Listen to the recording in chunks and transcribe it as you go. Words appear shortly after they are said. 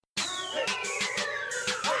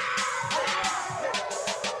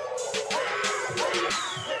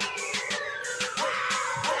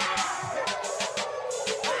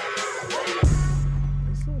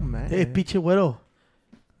Hey, pinche güero.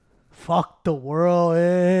 Fuck the world,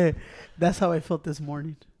 eh. That's how I felt this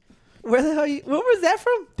morning. Where the hell you... Where was that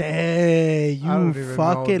from? Dang, don't you even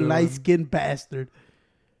fucking know, light-skinned bastard.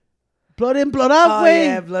 Blood in, blood out, Oh, way.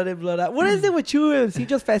 yeah, blood in, blood out. What is it with you and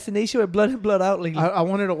CJ's fascination with blood in, blood out lately? I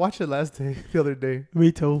wanted to watch it the other day.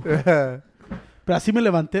 Me too. Yeah. Pero así me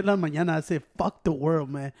levanté en la mañana. I said, fuck the world,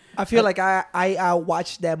 man. I feel like I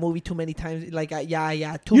watched that movie too many times. Like,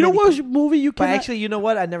 too You know many which times. movie you But can... actually, you know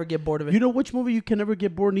what? I never get bored of it. You know which movie you can never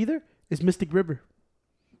get bored neither? It's Mystic River.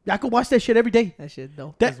 I could watch that shit every day. That shit,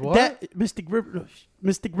 no. That, Is what? that Mystic River.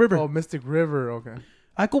 Mystic River. Oh, Mystic River. Okay.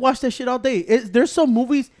 I could watch that shit all day. There's some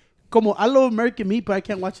movies, como I love American Me, but I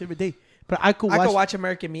can't watch it every day. But I could watch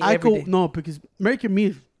American Me every day. No, because American Me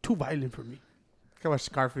is too violent for me. I can watch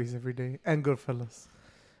Scarface every day and Goodfellas.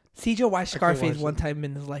 CJ watched I can't Scarface watch one it. time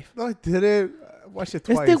in his life. No, I did it. I watched it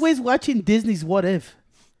twice. Este güey's watching Disney's What If.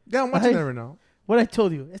 Yeah, I'm watching Ay. it right now. What I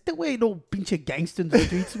told you. Este güey no pinche gangster in the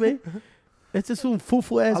streets, güey. It's just un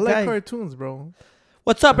fufu ass I like guy. cartoons, bro.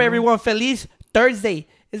 What's up, everyone? Feliz Thursday.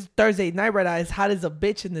 It's Thursday night right now. It's hot as a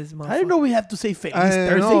bitch in this month. I didn't know we have to say Feliz I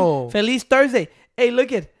Thursday. know. Feliz Thursday. Hey,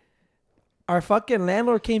 look it. Our fucking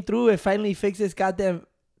landlord came through and finally fixed this goddamn...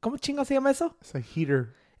 ¿Cómo chingo se llama eso? It's a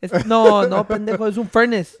heater. No, pendejo. Es un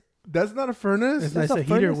furnace. That's not a furnace. It's That's not a a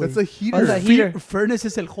heater, furnace. güey. That's a heater. Oh, it's a heater. Furnace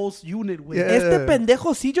is el whole unit, güey. Yeah. Este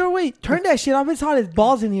pendejo CJ, wait. Turn that shit off. It's hot as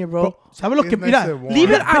balls in here, bro. Bro, ¿sabe lo It's que... nice Mira, and warm.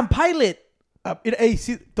 Leave it on pilot. Hey,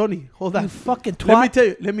 see, Tony, hold on. You fucking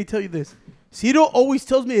twat. Let me tell you this. Ciro always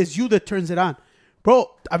tells me it's you that turns it on.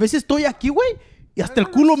 Bro, a veces estoy aquí, güey, y hasta el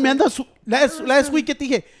culo me anda... Last week que te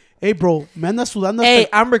dije, hey, bro, me anda sudando Hey,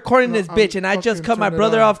 hasta... I'm recording No, this bitch and I I'm just fucking cut my turn it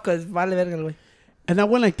brother on. off because vale verga, güey. And I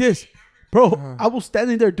went like this. Bro, I was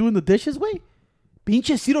standing there doing the dishes, güey.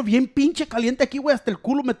 Pinche Ciro, bien pinche caliente aquí, güey, hasta el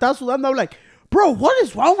culo me estaba sudando. I'm like, bro, what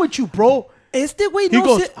is wrong with you, bro? Este güey He no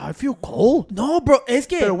goes, se... I feel cold. No, bro, es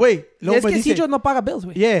que... Pero, güey, luego Es me que dice- CJ no paga bills,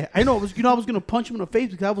 güey. Yeah, I know. I was going to punch him in the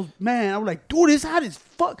face because I was like, dude, it's hot as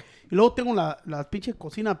fuck. Y luego tengo la pinche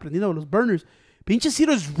cocina prendida with los burners. Pinche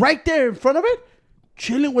Ciro is right there in front of it,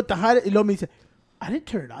 chilling with the hot. Y luego me dice, I didn't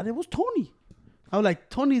turn it on. It was Tony. I was like,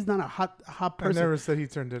 Tony's not a hot I person. never said he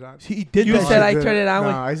turned it on. He did You that said shit. I turned it on, No,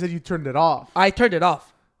 güey. I said you turned it off. I turned it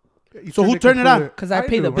off. You So who turned it on? completely- 'Cause I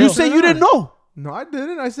paid do. the I bill. You turned say it you didn't on. know. No, I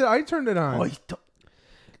didn't. I said I turned it on. Oh,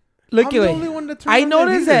 Look I'm at the it. only one that turned I on the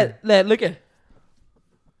noticed heater. that, look at...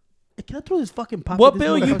 can I throw this fucking pop? What at this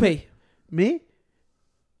bill you motherfucker? pay? Me?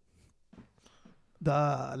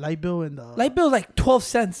 The light bill and the... Light bill is like 12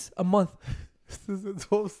 cents a month. This is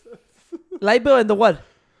 12 cents. Light bill and the what?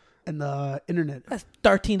 and the internet. That's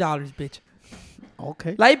 $13, bitch.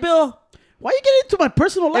 Okay. Light bill. Why you get into my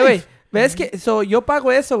personal Hey, life? wait. ¿Ves que? So, yo pago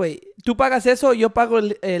eso, güey. Tú pagas eso, yo pago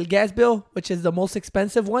el gas bill, which is the most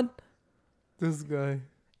expensive one. This guy.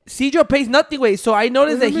 CJ pays nothing, güey. So, I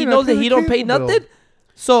noticed What do that you he mean? I knows pay that the he don't pay cable bill. nothing.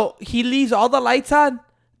 So, he leaves all the lights on,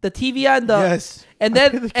 the TV on, Yes. and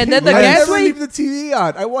then the I gas, never güey. leave the TV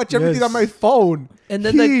on. I watch everything Yes. on my phone. And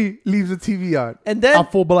then he leaves the TV on. And then on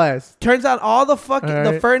full blast. turns on all the fucking, the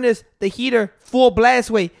Alright. furnace, the heater, full blast,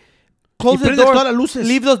 way. Close Y the prendes door. todas las luces.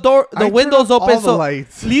 Leave those door, I the turn windows off open. all the So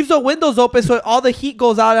lights. leaves the windows open so all the heat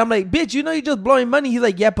goes out. I'm like, bitch, you know you're just blowing money. He's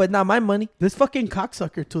like, yeah, but not my money. This fucking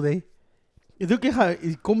cocksucker today. Y tú que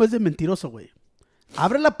cómo es de mentiroso, güey.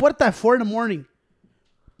 Abre la puerta at 4 a.m.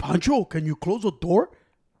 Pancho, can you close the door?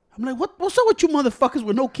 I'm like, what's up with you motherfuckers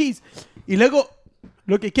with no keys? Y luego,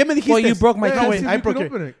 look, ¿qué me dijiste? Well, you broke my Yeah, key. No, see wait, if I you broke can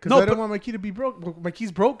it. open it. Because No, I don't but- want my key to be broke. My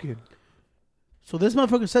key's broken. So this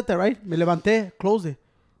motherfucker said that, right? Me levanté, closed it.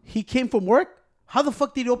 He came from work. How the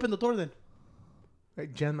fuck did he open the door then? I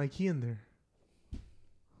jammed my key in there.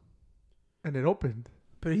 And it opened.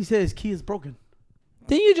 But he said his key is broken.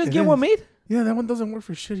 Didn't you just It get one is. made? Yeah, that one doesn't work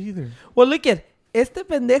for shit either. Well, look at este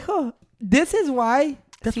pendejo. This is why.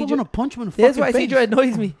 That's why I'm CJ gonna punch him in the fucking That's why face. CJ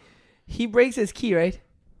annoys me. He breaks his key, right?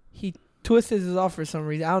 He twists his off for some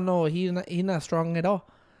reason. I don't know. He's not strong at all.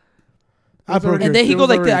 I broke And then he It goes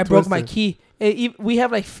was like that. I already broke my twisted. key. We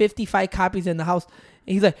have like 55 copies in the house.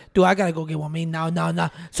 And he's like, dude, I gotta go get one made now.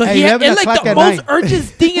 So Hey, he had 11 it's like o'clock the at most night. urgent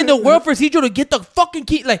thing in the world for CJ to get the fucking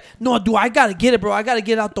key. Like, no, dude, I gotta get it, bro. I gotta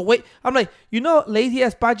get out the way. I'm like, lazy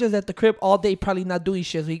ass Pancho's at the crib all day, probably not doing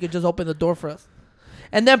shit, so he could just open the door for us.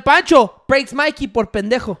 And then Pancho breaks my key por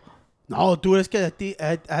pendejo. No, dude, es que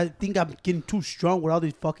I think I'm getting too strong with all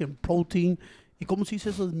this fucking protein ¿Y cómo se hizo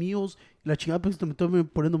esos míos? Y la chingada, pues, me estoy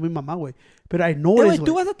poniendo mi mamá, güey. Pero I know Güey, it,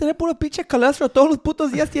 tú güey. vas a tener puro pinche cholesterol. Todos los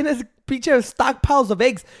putos días tienes pinche stockpiles of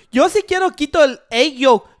eggs. Yo sí quiero quito el egg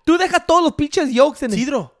yolk. Tú deja todos los pinches yolks en el...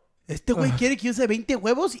 Sidro, este güey quiere que use 20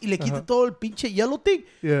 huevos y le quite todo el pinche yellow thing.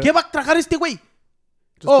 Yeah. ¿Qué va a tragar este güey?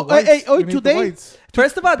 Just Oh, the whites. hey, You need the today- whites.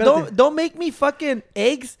 First of all, Espérate. don't make me fucking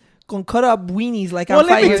eggs con cut up weenies like Well, I'm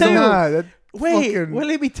let me 5 years tell old. you. Nah, that Wait, fucking- well,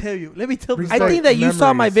 let me tell you. Let me tell you. I Like think that you saw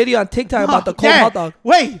my memories. video on TikTok about the cold Yeah, hot dog.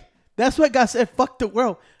 Wait, that's what God said. Fuck the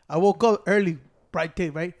world. I woke up early, bright day,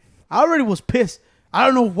 right? I already was pissed. I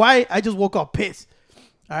don't know why. I just woke up pissed.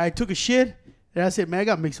 I took a shit. And I said, man, I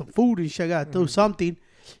gotta make some food and shit. I gotta do something.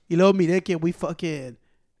 Y luego miré que we fucking,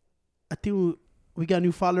 I think we got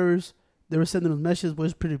new followers. They were sending us messages, which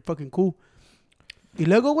was pretty fucking cool. Y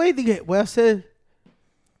luego, güey, dije, voy a hacer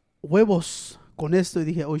huevos con esto. Y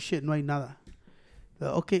dije, oh shit, no hay nada.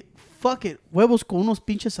 Okay, fuck it. Huevos con unos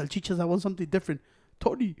pinches salchichas. I want something different.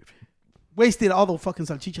 Tony wasted all the fucking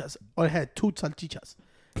salchichas. Or I had 2 salchichas.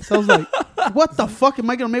 So I was like, what the fuck am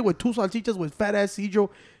I going to make with 2 salchichas with fat ass Cedro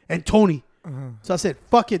and Tony? So I said,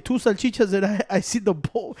 fuck it, 2 salchichas. And I see the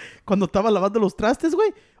bowl. Cuando estaba lavando los trastes,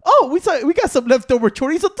 güey. Oh, we got some leftover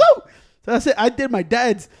chorizo too. So I said, I did my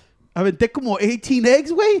dad's. Aventé como 18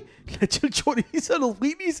 eggs, güey. Le eché el chorizo, los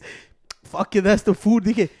weenies. Fuck it, that's the food.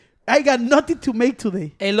 Dije, I got nothing to make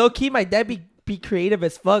today. Hey, low key, my dad be creative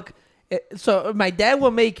as fuck. So my dad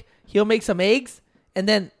he'll make some eggs, and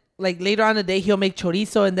then like later on in the day he'll make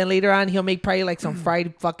chorizo, and then later on he'll make probably like some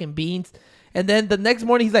fried fucking beans, and then the next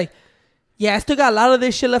morning he's like, yeah, I still got a lot of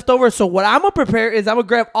this shit left over. So what I'm gonna prepare is I'm gonna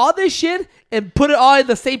grab all this shit and put it all in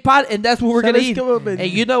the same pot, and that's what we're gonna ¿Sabes eat. qué, güey?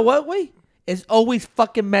 And you know what, way? It's always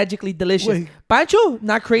fucking magically delicious. Wait. Pancho,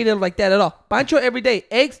 not creative like that at all. Pancho, every day,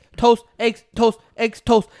 eggs, toast, eggs, toast, eggs,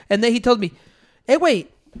 toast. And then he tells me, hey,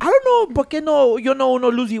 wait, I don't know, ¿por qué no, yo no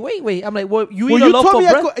lose weight, wait. I'm like, well, you eat Well, a you loaf told of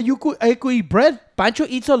me bread? I could eat bread. Pancho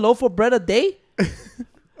eats a loaf of bread a day.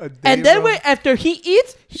 A day, And then bro. wait, after he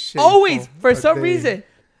eats, Shameful. always, for A some day. reason,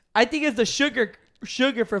 I think it's the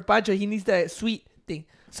sugar for Pancho. He needs that sweet thing.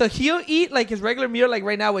 So he'll eat like his regular meal, like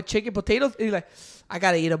right now with chicken, potatoes. And he's like, I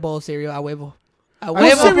gotta eat a bowl of cereal, a huevo. A I Well, know,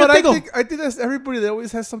 huevo. cereal but thing, I think that's everybody that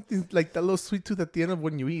always has something like that little sweet tooth at the end of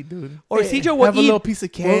when you eat, dude. Or Cedro will Have a eat. little piece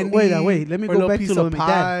of candy. Wait. Let me or a go little back piece to of my dad.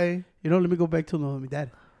 pie. You know, let me go back to my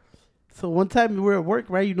dad. So one time we were at work,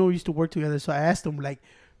 right? You know, we used to work together. So I asked him, like,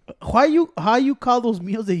 how you call those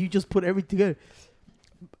meals that you just put everything together?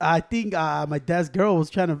 I think my dad's girl was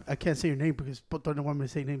trying to, I can't say her name because people don't want me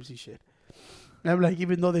to say names and shit. And I'm like,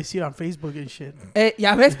 even though they see it on Facebook and shit.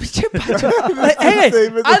 Ya ves, pinche Pancho. Hey,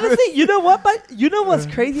 honestly, you know what? But you know what's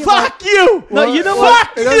crazy? Fuck you! No, you know Well, what?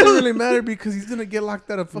 It doesn't really matter because he's gonna get locked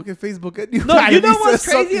out of fucking Facebook anyway. No, you if he know what's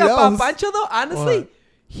says crazy something about else. Pancho though? Honestly, What?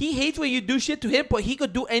 he hates when you do shit to him, but he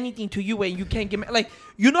could do anything to you when you can't get mad. Like,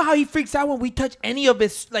 you know how he freaks out when we touch any of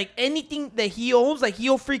his, like anything that he owns, like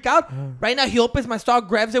he'll freak out. Right now, he opens my straw,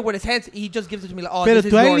 grabs it with his hands, he just gives it to me like, oh, Pero this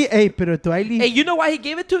is tú yours. pero tú Hey, you know why he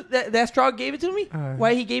gave it to that straw? Gave it to me? Uh.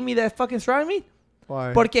 Why he gave me that fucking straw? I mean,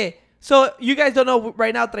 Why? porque so you guys don't know.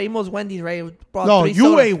 Right now, traímos Wendy's, right? We brought No, 3 you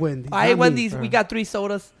sodas. ate Wendy's, I ate not me. Wendy's. We got 3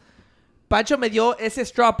 sodas. Pancho me dio ese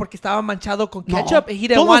straw porque estaba manchado con No, ketchup and he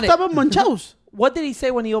didn't todos want it. estaban manchados. What did he say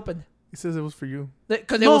when he opened? He says it was for you.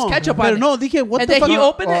 Because there was ketchup on pero it. no, dije, what And the then fuck? he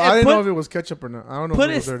opened it I and didn't know put, if it was ketchup or not. I don't know put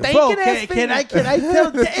if his it was dirty. steak- Bro, Thinking ass can I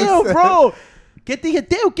tell? Damn, bro. ¿Qué te dije?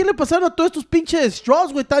 Teo, ¿qué le pasaron a todos estos pinches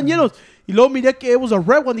straws, güey? Están llenos. Y luego miré que it was a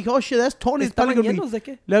red one. Dije, oh, shit, that's Tony. It's ¿Estaban probably gonna be- llenos de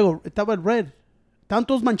qué? Luego, estaba el red. Estaban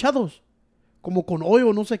todos manchados. Como con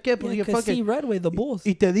hoyo, no sé qué. Pues Yeah, dije, 'cause fuck see it. red way, the bulls.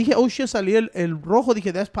 Y te dije, oh, shit, salió el rojo.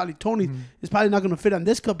 Dije, that's probably Tony's. It's probably not going to fit on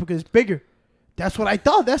this cup because it's bigger. That's what I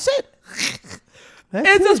thought. That's it. That's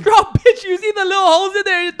It's a it. straw, bitch. You see the little holes in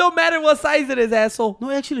there? It don't matter what size it is, asshole. No,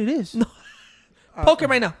 actually, it is. No. Poke it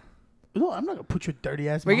right now. No, I'm not going to put your dirty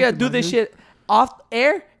ass We're mouth gonna in do my this mouth. shit off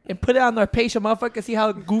air and put it on our page so motherfuckers see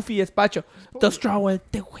how goofy is Pacho. The straw way,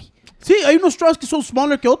 güey. Sí, hay unos straws que son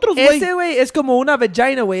smaller que otros, güey. Ese way es como una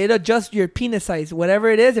vagina, way. It'll adjust your penis size. Whatever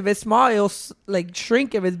it is, if it's small, it'll like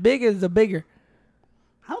shrink. If it's big, it's the bigger.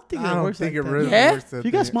 I don't think I it don't works think like it that. really Yeah? works that If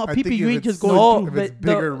you got way. small I pee-pee, think you if ain't just it's- going If through. it's but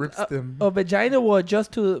bigger, the- it rips them. A vagina will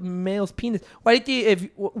adjust to male's penis. Why do you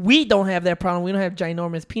think if we don't have that problem? We don't have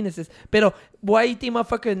ginormous penises. Pero why do you think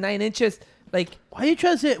motherfucker 9 inches? Like Why you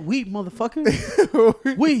trying to say we,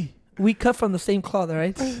 motherfucker? we. we cut from the same cloth,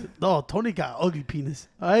 right? No, Tony got ugly penis.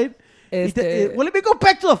 All right? Este- Well, let me go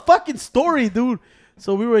back to the fucking story, dude.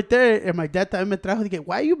 So we were there, and my dad también me trajo. Dije,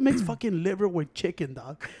 why you mix fucking liver with chicken,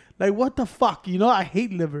 dog? Like, what the fuck? You know, I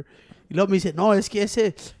hate liver. Y luego me dice, no, es que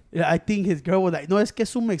ese... I think his girl was like, no, es que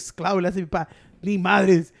es un mezclado. Y le hace mi pa, ni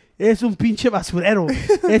madres. es un pinche basurero.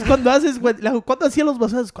 Es cuando haces, güey, cuando hacía los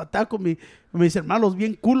basureros, cuando estaba con mis hermanos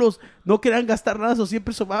bien culos, no querían gastar nada, so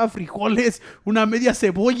siempre sobaba frijoles, una media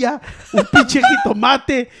cebolla, un pinche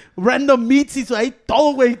jitomate, random meats, y ahí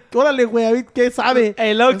todo, güey. Órale, güey, a ver qué sabe.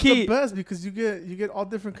 Hey, low It's key. the best because you get all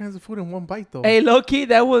different kinds of food in one bite though. Hey, low key,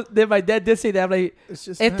 my dad did say that. I'm like, It's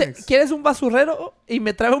just nice. ¿Quieres un basurero? Y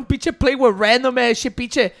me trae un pinche plate with random ass shit,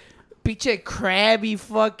 pinche crabby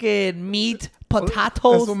fucking meat,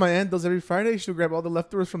 potatoes. That's what my aunt does every Friday. She'll grab all the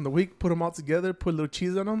leftovers from the week, put them all together, put a little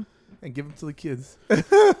cheese on them, and give them to the kids.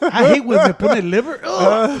 I hate when they put liver.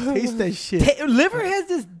 Oh, taste that shit. Liver has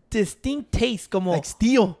this distinct taste, como Like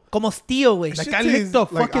steel. steel, güey. Like Shit I licked tastes the like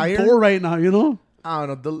fucking iron. door right now, you know? I don't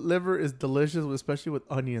know. The liver is delicious, especially with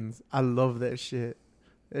onions. I love that shit.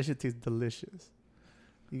 That shit tastes delicious.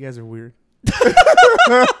 You guys are weird.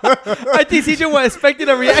 I think CJ was expecting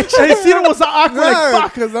a reaction. I see it was awkward. Nah, Like,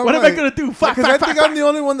 fuck. 'cause I'm What am I like- gonna do? Fuck, Because I fuck, think fuck. I'm the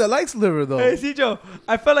only one that likes liver, though. Hey, CJ,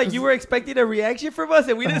 I felt like you were expecting a reaction from us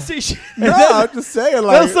and we didn't say shit. No, I'm just saying.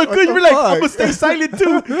 Like, That was so what good. the You're like, fuck? I'm gonna stay silent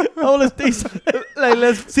too. I wanna stay silent. Like,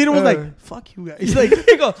 let's. Ciro was like, fuck you guys. He's like,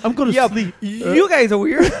 He goes, I'm gonna "Yeah, sleep. You guys are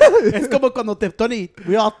weird. Es como cuando Tony,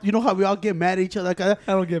 we all, you know how we all get mad at each other.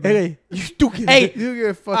 I don't get Hey, you stupid. Hey, You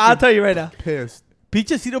get fucking I'll tell you right now. pissed.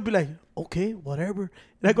 Pinche Ciro be like, okay, whatever.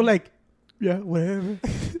 And I go like, yeah, whatever.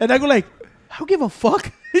 And I go like, I don't give a fuck.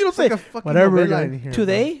 You don't say, Like a fucking whatever. novella guy. in here,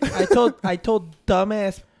 Today, I told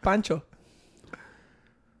dumbass Pancho.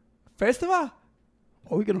 First of all,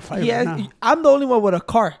 Are we gonna fight he right has, now? I'm the only one with a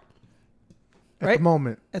car. At Right? the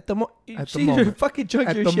moment. At the At the see, moment. you're fucking drunk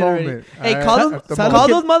At your the shit already. moment. Hey, Alright? call At those, the call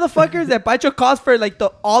those moment. motherfuckers that Pancho costs for like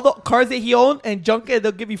all the cars that he owned and junk it.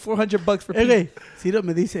 They'll give you $400 for. Okay, Ciro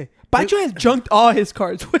me dice, Pancho has junked all his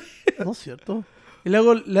cars. no es cierto. Y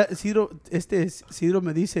luego Ciro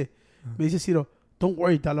me dice Ciro, don't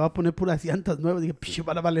worry, te lo voy a poner puras llantas nuevas. Dije, pinche,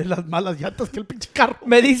 van a valer las malas llantas que el pinche carro.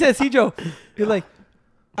 Me dice Cijo. He's like,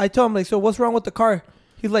 I told him like, so what's wrong with the car?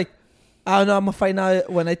 He's like, I don't know. I'm gonna find out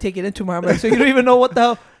when I take it in tomorrow. I'm like, so you don't even know what the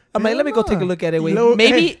hell? I'm like, let me go take a look at it. Wait, Luego,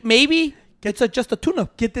 maybe it's just a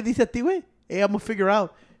tune-up. ¿Qué te dice a ti, güey? Hey, I'm gonna figure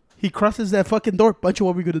out. He crosses that fucking door. Pancho,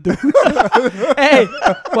 what we gonna do? Hey,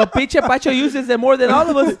 well, pinche Pancho uses it more than all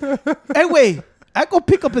of us. Hey, wait. I go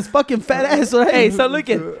pick up his fucking fat ass, right? Hey, so look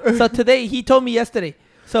at. So today he told me yesterday.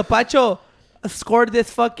 So Pancho scored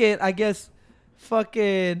this fucking, I guess,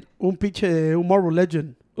 fucking un Marvel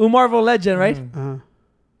Legend. Marvel Legend, right? Uh-huh.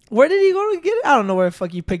 Where did he go to get it? I don't know where the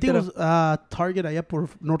fuck he I picked think it it up. was Target allá por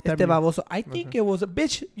Norte Este Avenue. baboso. I think it was a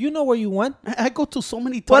bitch. You know where you went. I go to so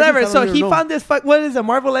many Targets. Whatever. I don't So even he know. found this. What is a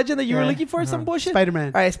Marvel Legend that you were Yeah. looking for? Some bullshit. Spider-Man.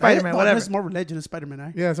 All right, Spider-Man, No, whatever. It's Marvel Legend. It's Spider-Man.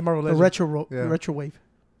 Right? Yeah, it's a Marvel The Legend. retro wave.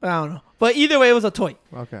 I don't know. But either way, it was a toy.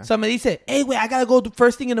 Okay. So me dice, hey, wait, I gotta go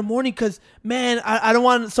first thing in the morning because man, I don't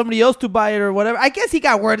want somebody else to buy it or whatever. I guess he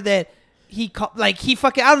got word that he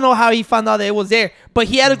fucking, I don't know how he found out that it was there, but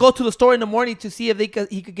he had to go to the store in the morning to see if he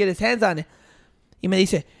could get his hands on it. Y me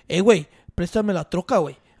dice, hey, güey, préstame la troca,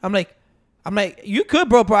 güey. I'm like, you could,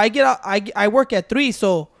 bro. I get out, I work at 3,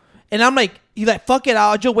 so, and I'm like, he's like, fuck it,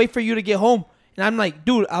 I'll just wait for you to get home. And I'm like,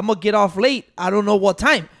 dude, I'm gonna get off late. I don't know what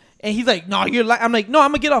time. And he's like, no, you're like, I'm like, no,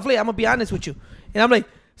 I'm gonna get off late. I'm gonna be honest with you. And I'm like,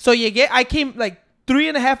 so I came like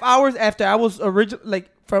 3.5 hours after I was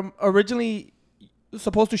originally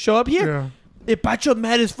supposed to show up here. Yeah. And Pancho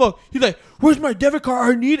mad as fuck. He's like, where's my debit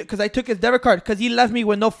card? I need it. Because I took his debit card. Because he left me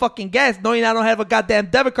with no fucking gas, knowing I don't have a goddamn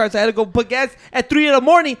debit card. So I had to go put gas at 3 in the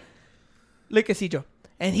morning. Look at Cijo.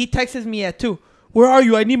 And he texts me at 2. Where are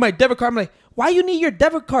you? I need my debit card. I'm like, why you need your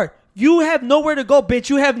debit card? You have nowhere to go, bitch.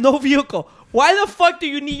 You have no vehicle. Why the fuck do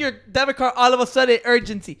you need your debit card all of a sudden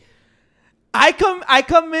urgency? I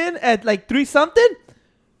come in at like 3 something.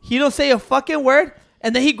 He don't say a fucking word.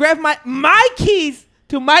 And then he grabs my keys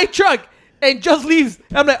to my truck and just leaves.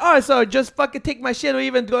 I'm like, all right, so just fucking take my shit or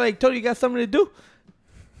even go like, Tony, you got something to do?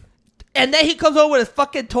 And then he comes over with his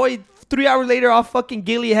fucking toy 3 hours later, all fucking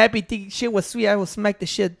gilly happy, thinking shit was sweet. I will smack the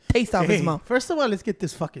shit taste off his Hey, mouth. first of all, let's get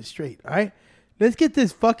this fucking straight, all right? Let's get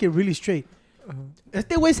this fucking really straight. Este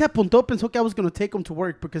güey se apuntó, pensó que I was going to take him to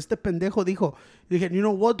work porque este pendejo dijo, dije, you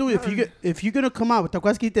know what, dude, if you're going to come out, ¿te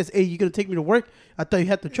acuerdas que dices, hey, you're going to take me to work? I thought you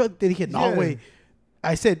had the truck. Te dije, no, Yeah. way.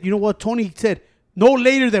 I said, you know what, Tony said, no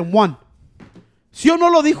later than 1. ¿Sí o no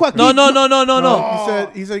lo dijo aquí?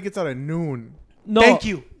 No. He said he gets out at noon. No. Thank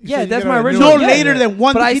you. Yeah, said you that's get my out at original. No Yeah. later than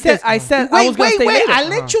 1. But I dijiste. said I was gonna stay later. I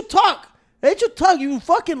let you talk. Let you talk. You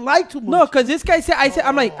fucking lied too much. No, because this guy said,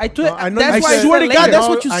 I'm like, I told No, I know that's you why said- I swear to said God, later. that's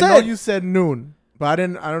what you I said. know you said noon, but I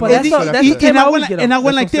don't But know. that's what all- you that's said. the time I always get and I up.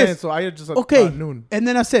 went That's like what I'm saying, this. So I just like, Okay. noon. And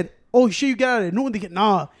then I said, oh, shit, you got out at noon. Dije,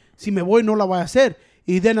 nah, si me voy, no la voy a hacer.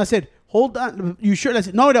 Y then I said, hold on. You sure? I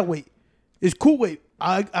said, no, that wait. It's cool, wait.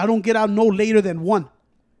 I don't get out no later than 1.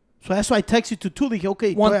 So that's why I text you to 2. Dije,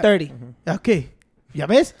 okay. 1:30. Okay. ¿Ya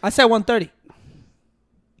ves? I said 1:30.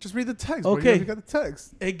 Just read the text. Okay. Bro. You got the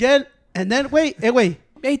text. Again, and then, wait. Yeah,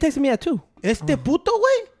 he texted me at 2. Este puto,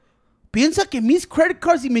 güey, piensa que mis credit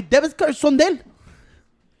cards y mis debit cards son de él.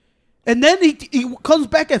 And then he comes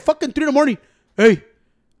back at fucking 3 in the morning. Hey,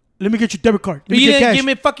 let me get your debit card. Let me You get didn't cash. give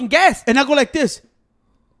me fucking gas. And I go like this.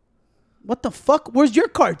 What the fuck? Where's your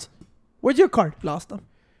cards? Where's your card? Lost them.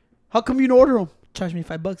 How come you don't order them? Charge me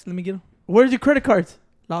 $5. Let me get them. Where's your credit cards?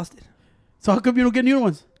 Lost it. So how come you don't get new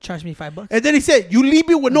ones? Charge me $5. And then he said, you leave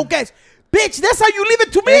me with no gas. Bitch, that's how you leave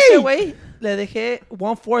it to me. Este güey le dejé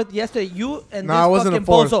 1/4 yesterday. You and Nah, it this wasn't a fucking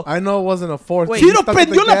fourth. bozo. I know it wasn't a fourth. Wait, Ciro He stopped at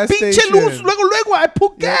the prendió la gas pinche station. luz. Luego, I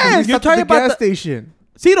put Yeah, gas. he You're stopped at talking the about gas the- station.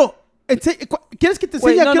 Ciro, ¿quieres que te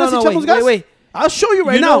Wait, enseñe a no, qué no, horas no, echamos wait, gas? wait. I'll show you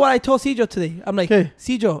right You now. know what I told Cijo today? I'm like, Okay.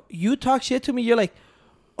 Cijo, you talk shit to me. You're like,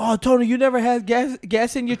 oh, Tony, you never had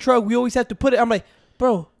gas in your truck. We always have to put it. I'm like,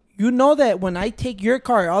 bro, you know that when I take your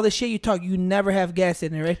car, all the shit you talk, you never have gas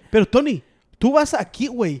in it, right? Pero Tony, tú vas aquí,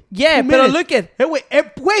 güey. Yeah, 2 pero minutes. look at. Hey,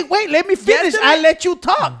 wait, let me finish. Yesterday- I let you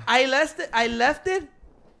talk. I left it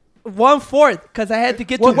 1/4 because I had to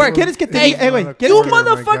get to Well, work. ¿quieres que te Hey, diga? Hey, güey, you ¿quieres you que- my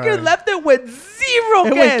motherfucker guy. left it with 0 Hey,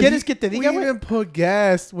 güey, gas. ¿quieres que te We diga, güey? didn't put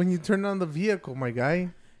gas when you turned on the vehicle, my guy.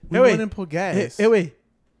 We Hey, wait. wouldn't put gas. Hey, wait.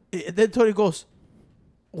 Then Tony goes,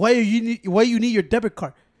 why you need your debit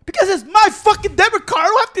card? Because it's my fucking debit card. I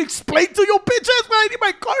don't have to explain to your bitch ass why I need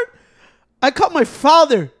my card. I called my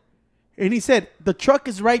father, and he said, the truck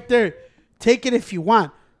is right there. Take it if you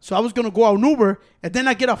want. So I was going to go on Uber, and then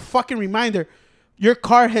I get a fucking reminder. Your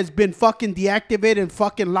car has been fucking deactivated and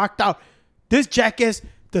fucking locked out. This jackass,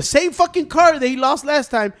 the same fucking car that he lost last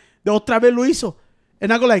time, de otra vez lo hizo.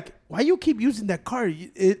 And I go like, why you keep using that car?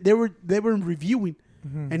 They were reviewing,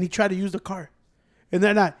 and he tried to use the car. And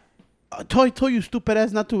then I told you stupid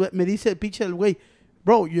ass not to. Me dice pinche el güey,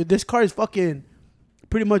 bro, this car is fucking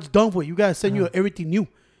pretty much done for you. Gotta send you everything new.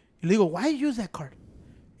 Y le digo, why you use that card?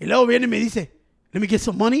 Y luego viene y me dice, let me get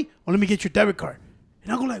some money or let me get your debit card.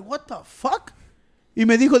 And I go like, what the fuck? Y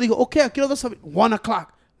me dijo, okay, aquí lo vas a ver. 1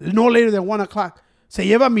 o'clock. No later than 1 o'clock. Se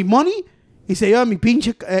lleva mi money y se lleva mi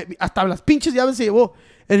pinche, hasta las pinches llaves se llevó.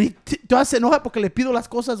 Y todavía se enoja porque le pido las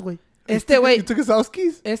cosas, güey. Este You güey, took his house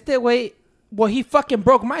keys? este güey, well, he fucking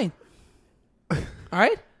broke mine. All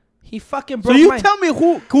right? He fucking So broke you mine. tell me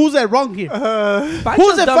who's at wrong here. Pancho's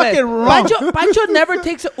who's at dumbass. fucking wrong? Pancho never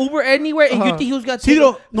takes an Uber anywhere, and you think he was gonna take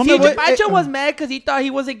Ciro, it. no See, me voy- Pancho was mad because he thought he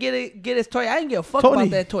wasn't get his toy. I didn't give a fuck Tony.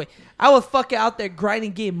 about that toy. I was fucking out there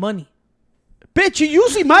grinding, getting money. Bitch, you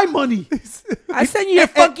using my money. I sent you your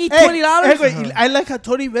fucking $20. Güey, I like how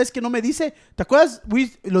Tony ves que no me dice. ¿Te acuerdas?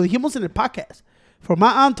 Lo dijimos en el podcast. For my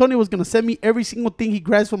aunt, Tony was going to send me every single thing he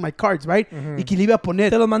grabs from my cards, right? Y que le iba a poner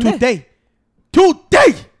Te lo mandé.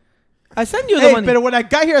 Today. I sent you the Hey, money. pero when I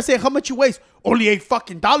got here, I said, how much you waste? Only $8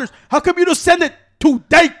 fucking. How come you don't send it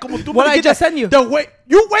today? Como tú What me I dijiste? just sent you?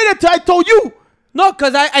 You waited till I told you. No,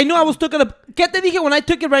 because I knew I was still gonna. ¿Qué te dije when I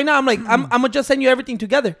took it right now? I'm like, I'm gonna just send you everything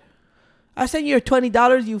together. I sent you your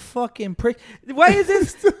 $20, you fucking prick. Why is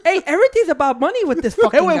this? Hey, everything's about money with this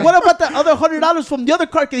fucking Hey, wait, guy. what about the other $100 from the other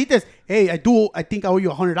card? Que dijiste, hey, I think I owe you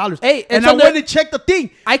 $100. Hey, and it's I on went the- and checked the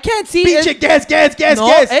thing. I can't see Pinche it. gas. No,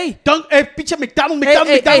 hey. Pinche McDonald's.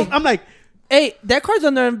 hey. I'm like, Hey, that card's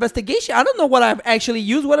under investigation. I don't know what I've actually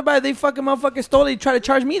used. What about they fucking motherfucker stole it and try to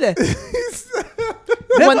charge me that?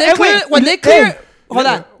 When they clear, hold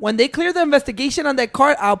on. When they clear the investigation on that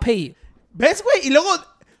card, I'll pay you. ¿Ves, güey? Y luego,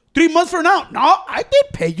 3 months from now, no, I did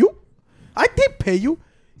pay you.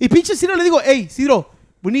 Y pinche Ciro le digo, hey, Ciro,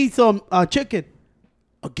 we need some chicken.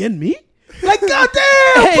 Again, me? Like, goddamn,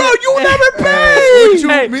 Hey, bro, you hey, never What pay. you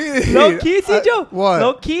Hey, mean? low key, Cijo. What?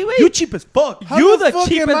 Low key, wait. You cheap as fuck. How You the the fuck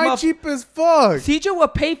cheapest am I motherf- cheap as fuck? Cijo will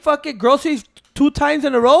pay fucking groceries 2 times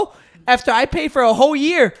in a row after I paid for a whole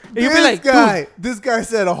year. And you'll be like, dude, This guy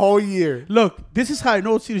said a whole year. Look, this is how I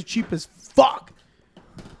know Ciro's cheap as fuck.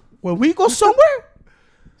 When we go somewhere,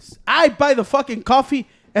 I buy the fucking coffee,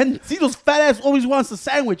 and Ciro's fat ass always wants a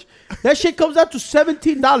sandwich. That shit comes out to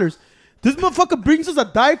 $17. This motherfucker brings us a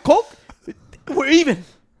Diet Coke. We're even.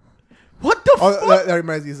 What the Oh, fuck? that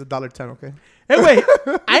reminds me, it's $1.10, okay? Hey, wait.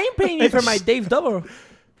 I ain't paying you for my Dave's Double.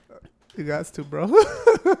 You guys too, bro.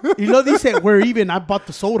 You know, they said we're even. I bought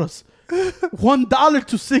the sodas. $1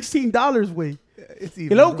 to $16, güey. It's Y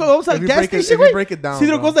even. luego bro. vamos al If you gas break it- station, if you güey. break it down,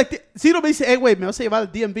 Ciro bro. goes like, Ciro me dice, hey, güey, me vas a llevar al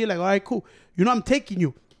DMV. Like, all right, cool. You know, I'm taking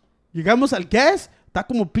you. Llegamos al gas. Está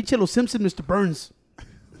como pinche Los Simpsons, Mr. Burns. And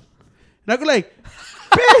I go like,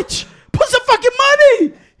 bitch, put some fucking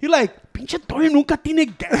money. He like, pinche Tony nunca tiene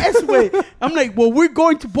gas, güey. I'm like, well, we're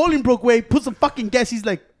going to Bolingbrook, güey. Put some fucking gas. He's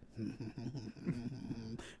like,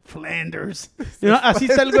 Flanders. You know, así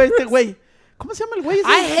está el güey, este güey. ¿Cómo se llama el güey? ese?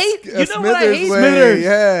 I hate. You know what I Smithers hate? way, Smithers.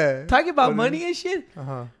 Yeah. Talking about money and shit.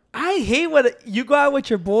 Uh-huh. I hate when you go out with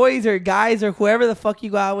your boys or guys or whoever the fuck you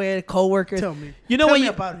go out with, coworkers. Tell me. You know Tell when me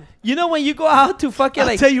you about it. you know when you go out to fucking I'll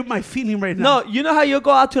like tell you my feeling right now. no, you know how you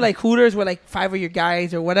go out to like Hooters with like 5 of your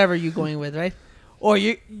guys or whatever you're going with, right? Or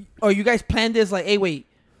you guys plan this like, hey, wait,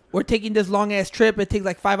 we're taking this long ass trip. It takes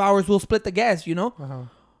like 5 hours. We'll split the gas, you know. Uh-huh.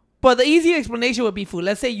 But the easy explanation would be food.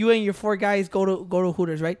 Let's say you and your 4 guys go to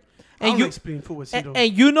Hooters, right? I And don't you explain food with and, Cito.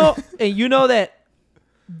 and you know that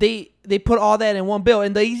they put all that in one bill.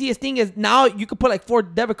 And the easiest thing is now you could put like 4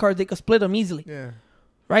 debit cards. They could split them easily, Yeah.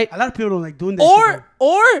 right? A lot of people don't like doing that. shit,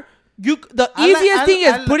 Or the easiest thing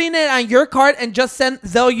is putting it on your card and just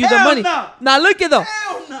Zelle you the Hell money. no. Now look at though.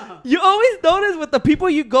 Hell no. You always notice with the people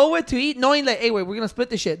you go with to eat, knowing like, hey, wait, we're gonna split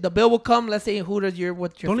this shit. The bill will come. Let's say in Hooters, you're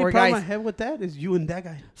with The your only 4 problem I guys. have with that is you and that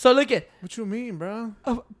guy. So look at, What you mean, bro?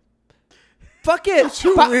 fuck it, What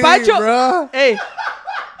you mean, Pancho. bro? Hey,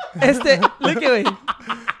 look at me.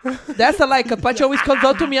 That's a lie. Cause Pancho always comes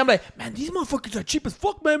up to me. I'm like, man, these motherfuckers are cheap as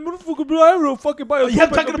fuck, man. Motherfucker, I don't fucking buy a Yeah, I'm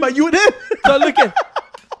talking about you and him. So look at.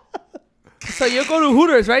 So you go to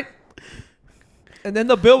Hooters, right? And then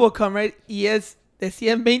the bill will come, right? Yes, de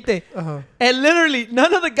 120. Uh-huh. And literally,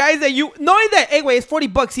 none of the guys that you knowing that, hey, wait, it's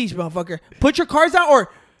 $40 each, motherfucker. Put your cards down,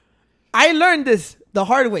 or I learned this the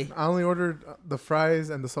hard way. I only ordered the fries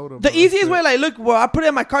and the soda. The easiest way, like, look, well, I put it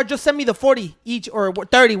in my card. Just send me the 40 each or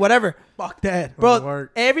 30, whatever. Fuck that. Doesn't Bro,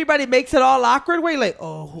 work. everybody makes it all awkward way. Like,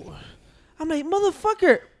 oh, I'm like,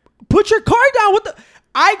 motherfucker, put your card down. What the?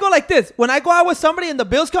 I go like this. When I go out with somebody and the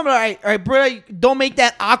bills come, all right, bro, don't make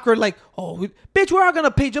that awkward. Like, oh, bitch, we're all going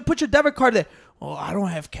to pay. Just put your debit card there. Oh, I don't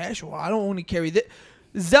have cash. Well, I don't only carry this.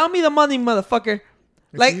 Zell me the money, motherfucker.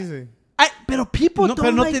 It's Like, easy. pero people No, don't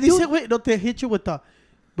pero no like te doing- dice, güey, no te hit you with the,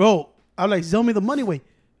 bro, I'm like, sell me the money, güey.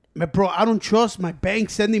 Bro, I don't trust my bank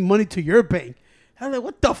sending money to your bank. I'm like,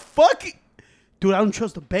 what the fuck? Dude, I don't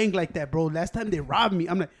trust the bank like that, bro. Last time they robbed me.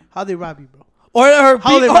 I'm like, how they rob you, bro? Or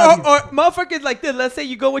How they rob you? motherfuckers like this. Let's say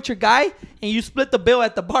you go with your guy and you split the bill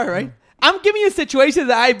at the bar, right? I'm giving you situations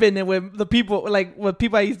that I've been in with the people, like with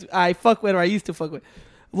people I fuck with or I used to fuck with.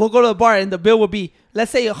 We'll go to the bar and the bill will be,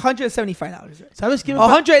 let's say, $175, right? ¿Sabes qué?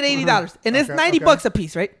 $180, and it's Okay, $90 a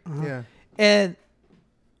piece, right? Yeah. And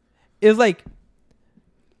it was like,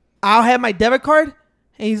 I'll have my debit card,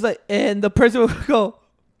 and he's like, and the person will go,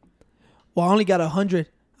 well, I only got 100.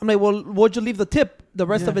 I'm like, well, what'd you leave the tip? The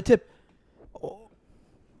rest of Yeah. the tip. Oh,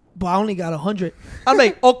 but I only got 100. I'm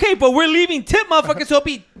like, okay, but we're leaving tip, motherfucker. So it'll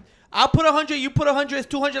be, I'll put 100, you put 100, it's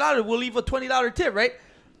 $200. We'll leave a $20 tip, right?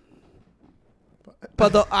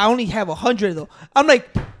 But I only have 100 though. I'm like,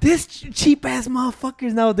 this cheap ass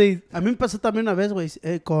motherfuckers nowadays. A mí me pasó también una vez,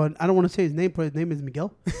 güey, con, I don't want to say his name, but his name is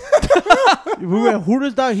Miguel. We were at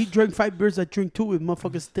Hooters, dog. He drank 5 beers. I drink 2 with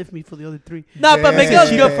motherfuckers stiff me for the other 3. Nah, but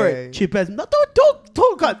Miguel's good for it. Cheap ass. No,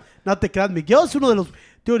 don't, God. Not te creas. Miguel es uno de los,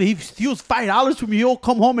 dude, he steals $5 from you. He'll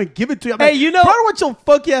come home and give it to you. I'm Hey, like, you know- bro, what's your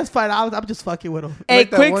funky ass $5? I'm just fucking with him. Hey,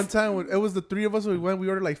 Like that quick. one time when it was the 3 of us, we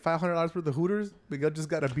ordered like $500 for the Hooters. Miguel just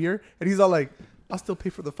got a beer, and he's all like, "I'll still pay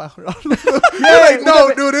for the $500." We're like,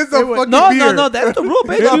 no, dude, it's a fucking No, beer. no, that's the rule,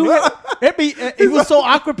 bitch. It was so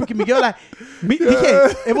awkward because Miguel, like,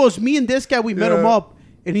 dije, it was me and this guy. We met him Yeah. up,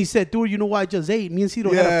 and he said, dude, you know what I just ate? Me and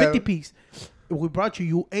Cito had a Yeah. 50 piece. We brought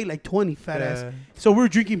you ate like 20, fat Yeah. ass. So we were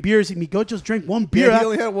drinking beers, and Miguel just drank 1 beer. he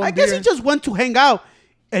only had one I guess he beer. just went to hang out.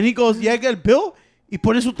 And he goes, yeah, I got a bill. Y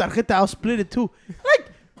pone su tarjeta, I'll split it too.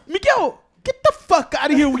 Like, Miguel, get the fuck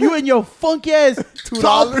out of here. You and your funky ass $2.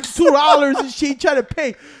 $2 and shit trying to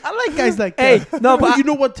pay. I like guys like Hey, that. no, but you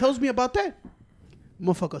know what tells me about that?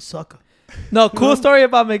 Motherfucker sucker. No, cool story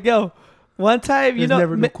about Miguel. One time, you There's know,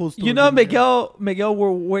 never no cool story you know, about Miguel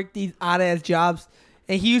will work these odd ass jobs,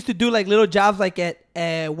 and he used to do like little jobs like at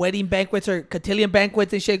wedding banquets or cotillion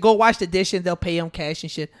banquets and shit. Go wash the dishes, they'll pay him cash and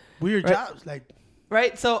shit. Weird Right. jobs. Like,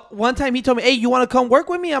 Right? So one time he told me, hey, you want to come work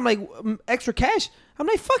with me? I'm like, extra cash? I'm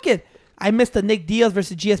like, fuck it. I missed the Nick Diaz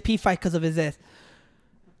versus GSP fight because of his ass.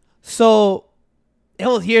 So it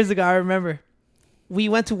was years ago, I remember. We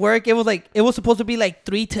went to work. It was supposed to be like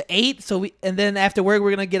 3 to 8. And then after work, we're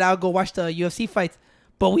going to get out, go watch the UFC fights.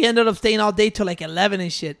 But we ended up staying all day till like 11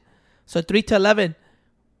 and shit. So 3 to 11.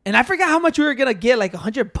 And I forgot how much we were going to get, like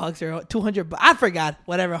 $100 or $200. I forgot.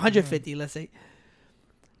 Whatever, 150, let's say.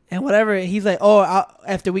 And whatever, he's like, oh,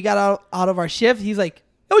 after we got out of our shift, he's like,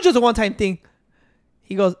 it was just a one-time thing.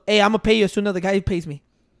 He goes, hey, I'm going to pay you as soon as the guy pays me.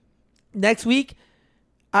 Next week,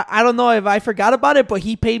 I don't know if I forgot about it, but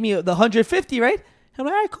he paid me the 150, right? I'm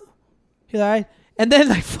like, all right, cool. He's like, all right. And then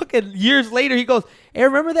like fucking years later, he goes, "Hey,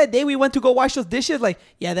 remember that day we went to go wash those dishes?" Like,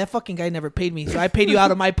 yeah, that fucking guy never paid me, so I paid you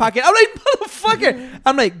out of my pocket. I'm like, motherfucker.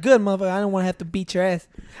 I'm like, good motherfucker. I don't want to have to beat your ass.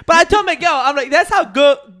 But I told Miguel, I'm like, that's how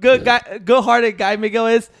good-hearted guy Miguel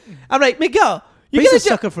is. I'm like, Miguel, you He's a could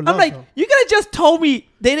sucker for I'm love, like, though. you could have just told me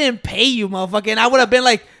they didn't pay you, motherfucker, and I would have been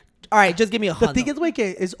like, all right, just give me The $100. thing is, like,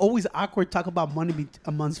 it's always awkward to talk about money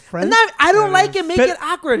amongst friends. And I don't like it. Make But- it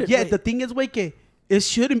awkward. Yeah, Like, the thing is, like, it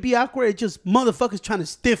shouldn't be awkward. It's just motherfuckers trying to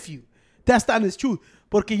stiff you. That's not his truth.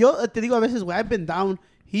 Porque yo te digo a veces, güey, I've been down,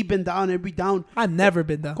 he been down, every down. I've never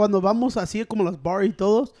been down. Cuando vamos así como los bars y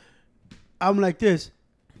todos, I'm like this.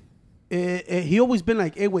 He always been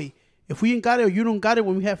like, hey, wait, if we ain't got it or you don't got it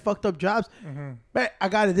when we have fucked up jobs, man, I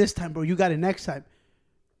got it this time, bro. You got it next time.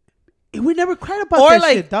 And we never cried about Or that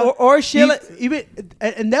like, shit, dog. or shit. Like, Even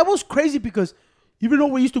and that was crazy because even though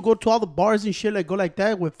we used to go to all the bars and shit, like go like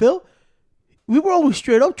that with Phil, we were always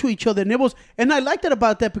straight up to each other, and I liked that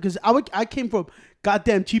about that because I came from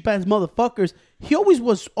goddamn cheap ass motherfuckers. He always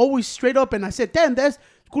was straight up, and I said, damn, that's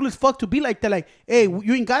cool as fuck to be like that. Like, hey,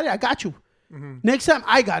 you ain't got it, I got you. Next time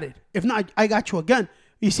I got it. If not, I got you again.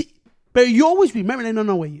 You see, but you always remember. Like,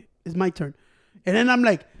 no, wait, it's my turn. And then I'm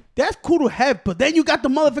like, that's cool to have, but then you got the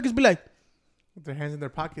motherfuckers be like, With their hands in their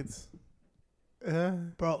pockets.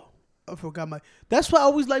 bro, I forgot my. That's why I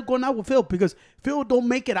always like going out with Phil because Phil don't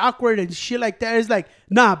make it awkward and shit like that. It's like,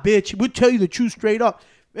 nah, bitch, we'll tell you the truth straight up.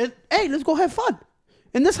 And, hey, let's go have fun.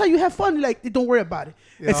 And that's how you have fun. Like, don't worry about it.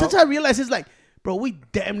 Yeah. And since I realized it's like, bro, we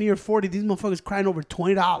damn near 40. These motherfuckers crying over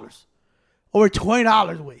 $20. Over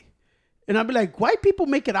 $20, way. And I'd be like, why people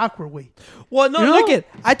make it awkward, way? well, no, You know? look it.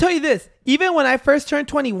 I tell you this. Even when I first turned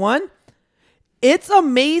 21, it's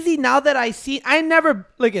amazing now that I see. I never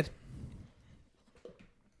look it.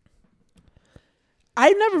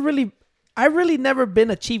 I really never been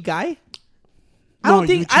a cheap guy. I No, don't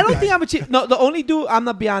think you a cheap guy. I'm a cheap. No, the only dude, I'm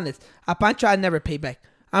gonna be honest. A Pancho I never pay back.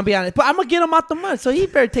 I'm be honest, but I'm gonna get him out the mud, so he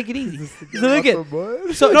better take it easy. So look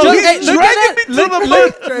at, so No, just, he's hey, look at dragging that, me to the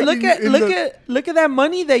mud. look at that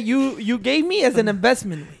money that you gave me as an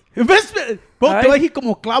investment. Investment. Bro, All te right. dije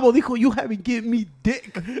como clavo, dijo, you haven't given me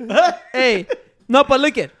dick. Hey, no, but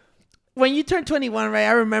look at when you turn 21, right?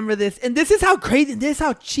 I remember this, and this is how crazy, this is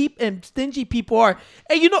how cheap and stingy people are.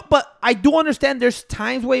 And but I do understand there's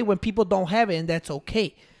times when people don't have it, and that's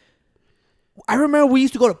okay. I remember we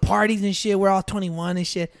used to go to parties and shit. We're all 21 and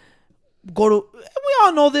shit. We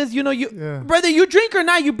all know this, Yeah. whether you drink or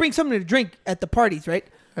not, you bring something to drink at the parties, right?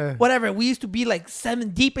 Yeah. Whatever. We used to be like 7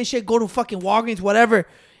 deep and shit, go to fucking Walgreens, whatever.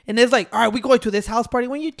 And it's like, all right, we going to this house party.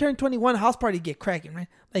 When you turn 21, house party get cracking, right?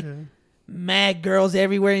 Like mad girls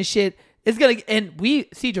everywhere and shit. It's gonna and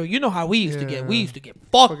Cedro, you know how we used to get. We Yeah. used to get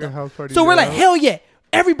fucked Fucking up. house parties, So we're like, yeah. hell yeah.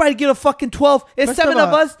 Everybody get a fucking 12. It's First 7 of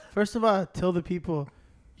all- us. First of all, tell the people,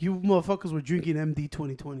 you motherfuckers were drinking MD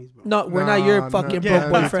 2020s, bro. No, we're not your fucking Yeah,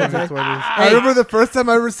 broke boyfriends, right? 2020s. Hey. I remember the first time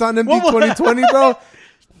I ever saw an MD What was- 2020, bro.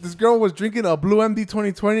 This girl was drinking a blue MD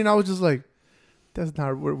 2020, and I was just like, that's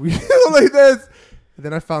not what we do like this. And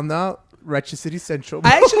then I found out Ratchet City Central.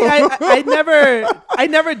 bro. I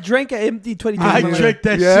never drank an MD 2020. I drank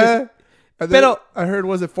that shit. And then Pero- I heard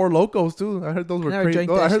was it Four Locos too? I heard those were Never crazy. drank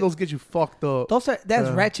I that heard shit. those get you fucked up. That's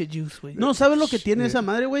Yeah. ratchet juice, güey. No, ¿sabes lo que tiene Shit. esa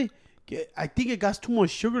madre, güey? Que I think it got too much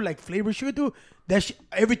sugar, like flavor sugar, too. That shit,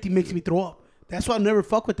 everything makes me throw up. That's why I never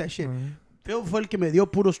fuck with that shit. Phil fue el que me dio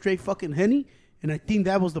puro straight fucking Henny. And I think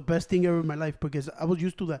that was the best thing ever in my life because I was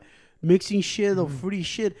used to that mixing shit or fruity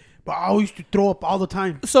shit. But I used to throw up all the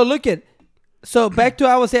time. So back to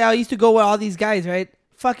I used to go with all these guys, right?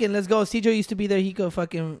 Fucking let's go. Cedro used to be there. He could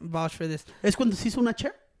fucking vouch for this. Es cuando se hizo una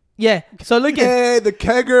chair. Yeah. So look at. Hey, the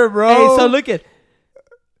kegger, bro. Hey, so look at.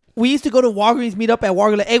 We used to go to Walgreens, meet up at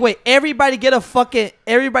Walgreens. Like, hey, wait, everybody get a 12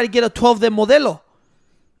 de Modelo.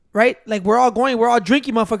 Right? Like, we're all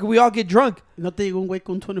drinking, motherfucker. We all get drunk. No te llegó un güey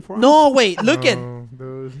con 24 hours. No, wait, look at. Oh,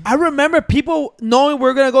 dude. I remember people knowing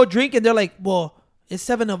we're going to go drink, and they're like, well, it's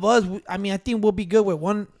 7 of us. I mean, I think we'll be good with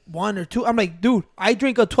one or two. I'm like, dude, I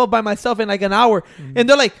drink a 12 by myself in like an hour. And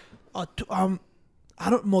they're like, I don't,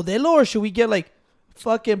 Modelo, or should we get like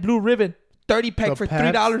fucking Blue Ribbon 30 pack The for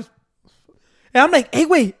Pabst? $3? And I'm like, hey,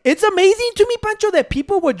 wait, it's amazing to me, Pancho, that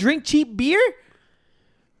people would drink cheap beer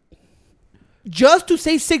just to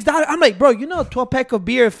say $6. I'm like, bro, you know, a 12 pack of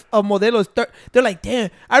beer of Modelo is they're like, damn.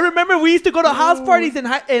 I remember we used to go to house parties in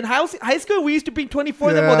high school. We used to bring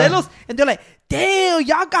 24 de Yeah. Modelos, and they're like, damn,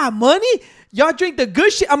 y'all got money. Y'all drink the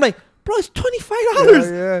good shit. I'm like, bro, it's $25.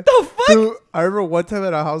 Yeah. The fuck? Dude, I remember one time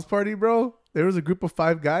at a house party, bro. There was a group of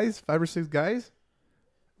 5 or 6 guys.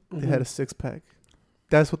 They had a 6-pack.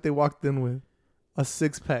 That's what they walked in with. A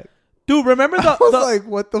 6-pack. Dude, remember I was like,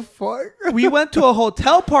 what the fuck? we went to a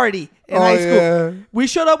hotel party in high school. Yeah. We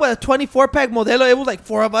showed up with a 24-pack Modelo. It was like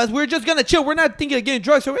 4 of us. We were just going to chill. We're not thinking of getting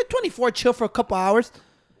drugs. So we're 24, chill for a couple hours.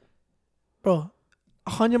 Bro,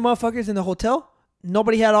 100 motherfuckers in the hotel.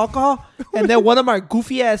 Nobody had alcohol. And then one of my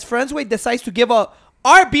goofy-ass friends, decides to give up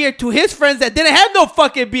our beer to his friends that didn't have no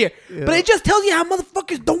fucking beer. Yeah. But it just tells you how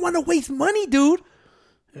motherfuckers don't want to waste money, dude.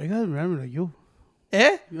 I gotta remember you.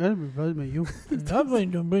 Eh? I gotta remember you.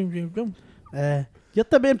 Yo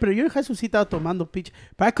también, pero yo en high school sí estaba tomando pinche.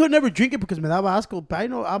 But I could never drink it because me daba asco. But I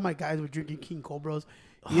know all my guys were drinking King Cobras,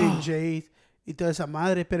 E&J's, y toda esa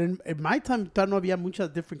madre. But in my time, todavía no había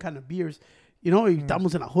muchas different kind of beers. You know,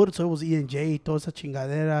 estábamos en la hood, so it was E&J, toda esa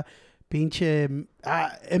chingadera. Pinche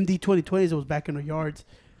MD 2020s, it was back in the yards.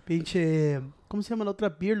 Pinche, ¿cómo se llama la otra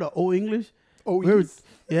beer? La Old English. Oh,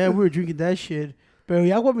 we were drinking that shit. But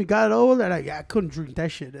yeah, when we got older, like, I couldn't drink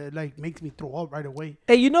that shit. It like makes me throw up right away.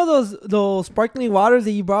 Hey, you know those sparkling waters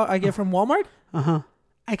that I get from Walmart? Uh-huh.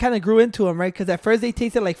 I kind of grew into them, right? Because at first they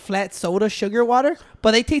tasted like flat soda sugar water,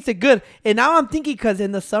 but they tasted good. And now I'm thinking, because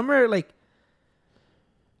in the summer, like,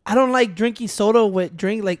 I don't like drinking soda with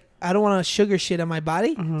drink. Like, I don't want to sugar shit in my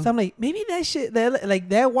body. Mm-hmm. So I'm like, maybe that shit,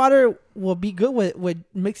 that water will be good with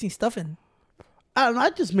mixing stuff in. I don't know.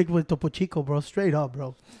 I just make with Topo Chico, bro. Straight up,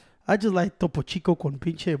 bro. I just like Topo Chico con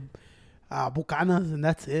pinche bucanas, and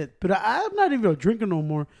that's it. But I'm not even drinking no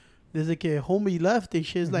more. There's like a homie left and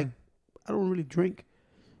shit's like, I don't really drink.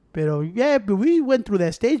 But yeah, but we went through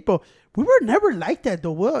that stage, bro. We were never like that,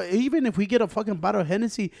 though. Well, even if we get a fucking bottle of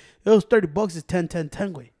Hennessy, it was $30. It's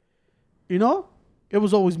 10, way. You know? It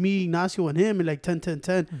was always me, Ignacio, and him, and like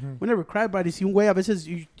 10. We never cried about it. Si un güey a veces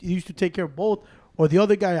you used to take care of both, or the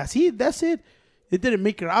other guy, así, that's it. It didn't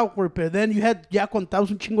make it awkward, but then you had, ya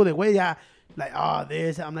contabas un chingo de güey, ya, like,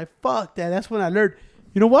 this. I'm like, fuck that. That's when I learned,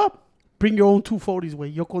 you know what? Bring your own 240s,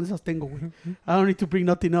 güey. Yo con esas tengo, güey. I don't need to bring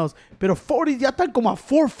nothing else. Pero 40s ya están como a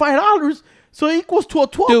 $4 or $5, so it equals to a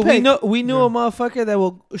 12 Dude, pack. we knew a motherfucker that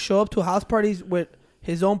will show up to house parties with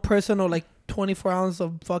his own personal, like, 24 ounces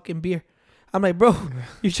of fucking beer. I'm like, bro,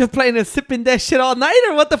 you just planning on sipping that shit all night,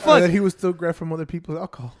 or what the fuck? And then he would still grab from other people's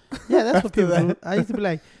alcohol. Yeah, that's what people do. I used to be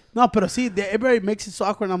like, no, pero see, everybody makes it so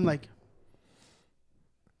awkward, and I'm like,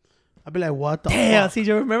 I'd be like, what the Damn, fuck? CJ,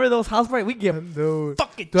 remember those house parties? We get Dude,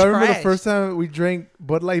 fucking do I remember the trashed. first time we drank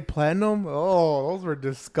Bud Light Platinum? Oh, those were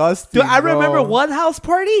disgusting. Dude, I bro. remember one house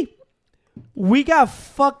party. We got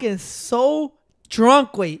fucking so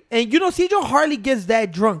drunk, wait. And you know, Cijo hardly gets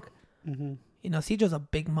that drunk. Mm-hmm. You know, Cijo's a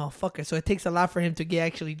big motherfucker, so it takes a lot for him to get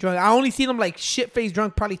actually drunk. I only seen him like shit-faced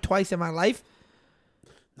drunk probably twice in my life.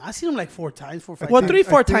 I seen him like 4 times, 4 or 5 Well, times.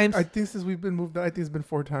 3-4 times. I think since we've been moved out, I think it's been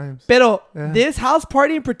 4 times. Pero Yeah. this house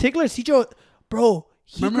party in particular, Cijo, bro,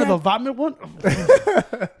 Remember the vomit one?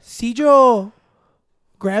 Cijo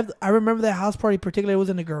grabbed. I remember that house party particularly. It was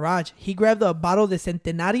in the garage. He grabbed a bottle of the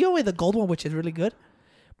Centenario, the gold one, which is really good.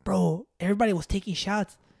 Bro, everybody was taking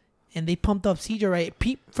shots, and they pumped up Cijo, right?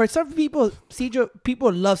 For some people,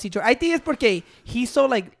 people love Cijo. I think it's because he's so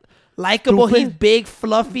like likable. Stupid. He's big,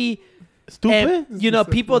 fluffy. Stupid? And, you know,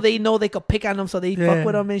 people they know they could pick on him, so they Yeah. fuck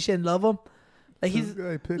with him and shit and love him. Like he's This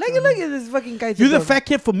guy picked look on at him. this fucking guy. You're the fat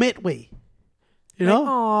kid from Midway. You know?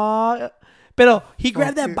 Aww. Pero he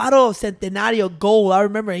grabbed that Okay. bottle of Centenario Gold. I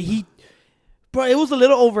remember bro, it was a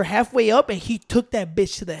little over halfway up, and he took that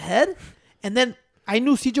bitch to the head. And then I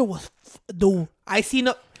knew Cijo was, dude. I seen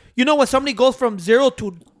you know when somebody goes from 0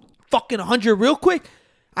 to fucking 100 real quick.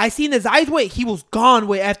 I seen his eyes. Wait, he was gone.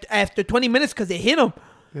 Wait, after 20 minutes because it hit him.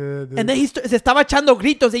 Yeah, dude. And then se estaba echando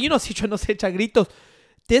gritos. And you know, Cijo no se echa gritos.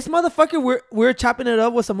 This motherfucker, we're chopping it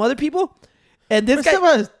up with some other people, and this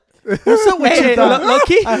guy. What's up with Hey, you, dog?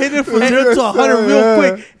 low-key? I hit it from 0 to 100 real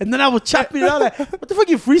quick, and then I was chopping it out. Like, what the fuck,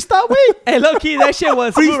 you freestyle, wait? Hey, low key, that shit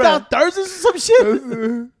was smooth. Freestyle Thursdays or some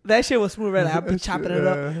shit? That shit was smooth, right? I've been chopping it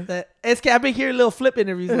up. I've been hearing little flip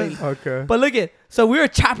interviews lately. Okay. But look at, so we were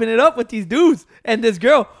chopping it up with these dudes and this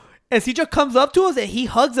girl. And Cijo comes up to us and he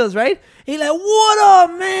hugs us, right? And he's like, what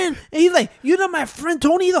up, man? And he's like, you know my friend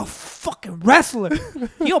Tony? He's a fucking wrestler.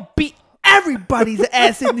 He'll beat everybody's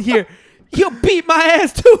ass in here. He'll beat my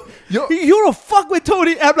ass too. Yo. You don't fuck with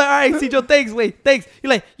Tony. I'm like, all right, Cijo, thanks. You're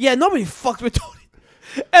like, yeah, nobody fucks with Tony.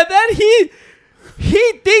 And then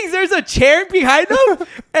he thinks there's a chair behind him,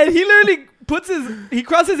 and he literally he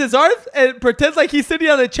crosses his arms and pretends like he's sitting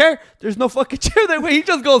on the chair. There's no fucking chair that way. He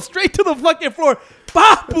just goes straight to the fucking floor.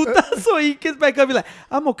 Bah, putazo. He gets back up. He's like,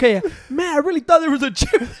 I'm okay. Man, I really thought there was a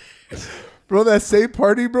chair. Bro, that same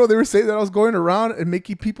party, bro, they were saying that I was going around and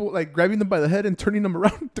making people, like, grabbing them by the head and turning them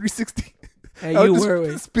around 360. Hey, I you was were.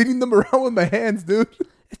 just spinning them around with my hands, dude.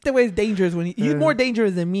 Este way is dangerous when he's more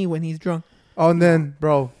dangerous than me when he's drunk. Oh, and then,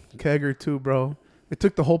 bro, kegger too, bro. It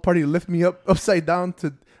took the whole party to lift me up upside down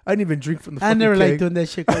to. I didn't even drink from the. I fucking never keg. liked doing that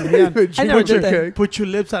shit. I didn't even drink I never from did the that. keg. Put your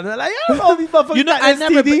lips on it. Like, I don't know these motherfuckers. You know, got I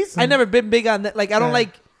STDs. never been big on that. Like, I don't Yeah.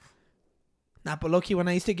 like. Nah, but low-key, when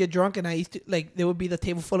I used to get drunk and I used to, like, there would be the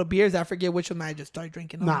table full of beers. I forget which one I just started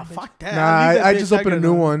drinking. Nah, on, bitch. fuck that. Nah, I'll leave that I bitch. just opened a get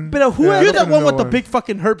new it. one. But who- I You're the opened one a with new the big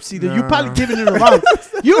fucking herpes either. You Nah. probably giving it around.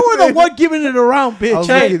 You were the one giving it around, I bitch. was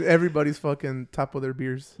Hey. looking at everybody's fucking top of their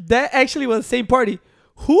beers. That actually was the same party.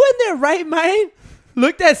 Who in their right mind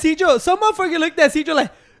looked at Cedro? Some motherfucker looked at Cedro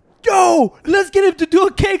like, yo, let's get him to do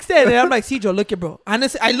a cake stand. And I'm like, Cedro, look at bro.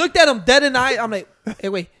 Honestly, I looked at him dead in the eye. I'm like, hey,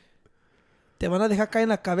 güey. Te van a dejar caer en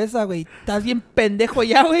la cabeza, güey. Estás bien pendejo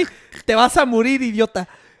ya, güey. Te vas a morir, idiota.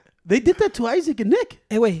 They did that to Isaac and Nick.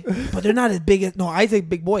 Hey, güey. But they're not as big as... No, Isaac,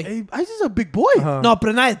 big boy. Hey, Isaac's a big boy. Uh-huh. No,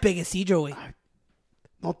 pero not as big as Cedro, güey.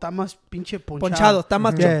 No, está más pinche ponchado. Ponchado, está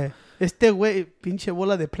más... Yeah. Este güey, pinche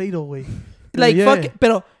bola de Play-Doh, güey. Like, Yeah. fuck it.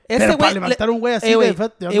 Pero ese Pero para güey... levantar un güey así Hey, de wait,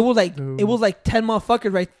 frente, it was like 10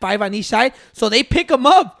 motherfuckers, right? 5 on each side. So they pick them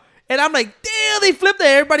up. And I'm like, damn, they flipped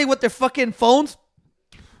everybody with their fucking phones.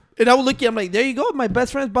 And I was looking, I'm like, there you go. My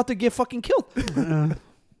best friend's about to get fucking killed.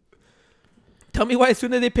 Tell me why as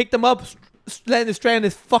soon as they picked him up, landed straight on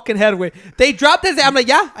his fucking head, güey. They dropped his... I'm like,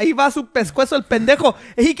 yeah, ahí va su pescuezo el pendejo.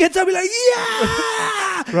 And he gets up and like,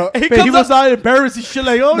 yeah! Bro, And he But he comes was up... all embarrassed and shit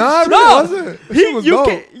like, oh, Nah, shit. bro, No, it wasn't. That shit was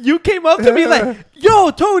dope. you came up to me like,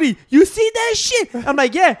 yo, Tony, you see that shit? I'm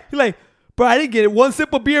like, yeah. You're like, bro, I didn't get it. One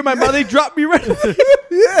sip of beer in my mouth, they dropped me right.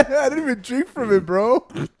 Yeah, I didn't even drink from it, bro.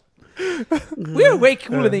 We're way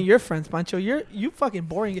cooler than your friends, Pancho. You fucking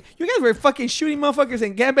boring. You guys were fucking shooting motherfuckers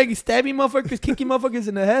and gangbanging, stabbing motherfuckers, kicking motherfuckers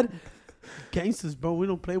in the head. Gangsters, bro. We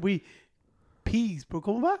don't play. We peas, bro.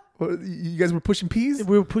 ¿Cómo va? What, you guys were pushing peas?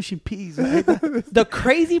 We were pushing peas. Right? The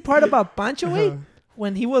crazy part about Pancho, wait,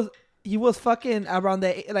 when he was fucking around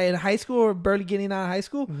the like in high school or barely getting out of high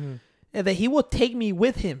school, and that he would take me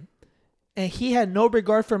with him. And he had no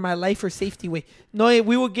regard for my life or safety, güey. No,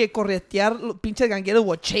 we would get corretear, pinches gangueros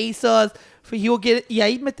would chase us. He would get, y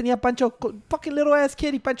ahí me tenía Pancho, fucking little ass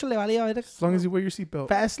kid, y Pancho le valía, ¿verdad? As long as you wear your seatbelt.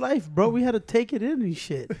 Fast life, bro. We had to take it in and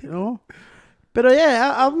shit, you know. But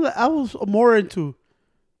yeah, I was more into.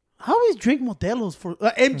 I always drink Modelos for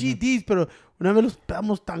MGDs, pero una vez los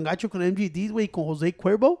pegamos tan gacho con MGDs, güey, con Jose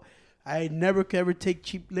Cuervo. I never could ever take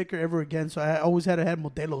cheap liquor ever again, so I always had to have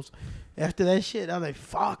Modelos. After that shit, I was like,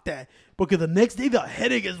 fuck that. Because the next day, the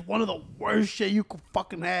headache is one of the worst shit you could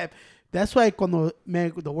fucking have. That's why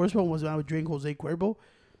the worst one was when I would drink Jose Cuervo.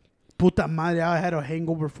 Puta madre, I had a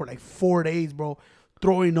hangover for like 4 days, bro.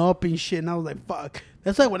 Throwing up and shit, and I was like, fuck.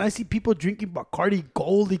 That's why when I see people drinking Bacardi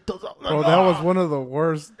Gold, it does. Bro, that was one of the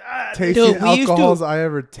worst tasting Dude, we used to- alcohols I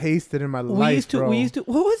ever tasted in my life, bro. We used to,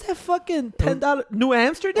 what was that fucking $10 New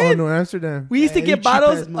Amsterdam? Oh, no, Amsterdam. We used to Yeah, get you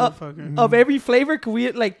bottles cheap-ass motherfucker. of every flavor. Cause we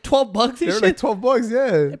had like $12 and They were shit. like $12,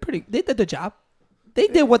 yeah. They did the job. They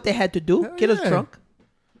did what they had to do. Hell Get us yeah. drunk.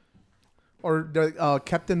 Or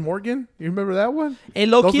Captain Morgan. You remember that one? Hey,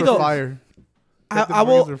 low Those key were though, fire. Captain I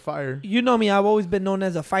Morgans will. are fire. You know me. I've always been known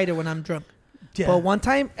as a fighter when I'm drunk. Yeah. But one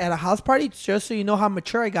time at a house party, just so you know how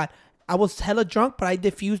mature I got, I was hella drunk, but I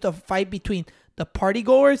diffused a fight between the party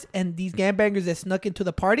goers and these gangbangers that snuck into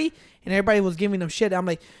the party, and everybody was giving them shit. I'm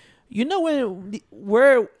like, you know when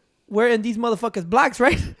we're in these motherfuckers' blocks,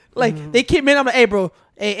 right? Like they came in. I'm like, hey, bro,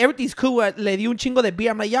 hey, everything's cool. Le di un chingo de beer.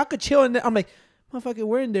 I'm like, y'all could chill. And I'm like, motherfucker,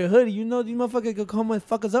 we're in their hoodie. You know these motherfuckers could come and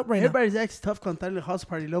fuck us up right now. Everybody's acts tough cuando está en el house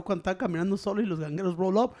party. Luego cuando está caminando solo y los gangueros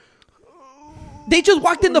roll up. They just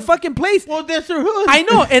walked in the fucking place. Well, that's their hood. I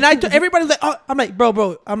know, and everybody's like, oh, I'm like,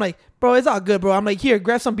 bro. I'm like, bro, it's all good, bro. I'm like, here,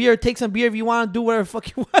 grab some beer, take some beer if you want to do whatever the fuck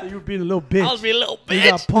you want. You were being a little bitch. I was being a little You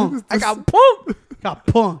got bitch. punked. I got pumped. Got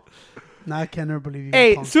punked. Nah, I can't never believe you.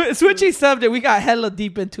 Hey, got punked. switching subject, we got hella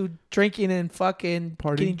deep into drinking and fucking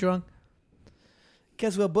Party. getting drunk.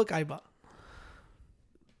 Guess what book I bought?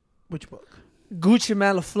 Which book? Gucci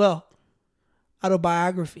Mane LaFleur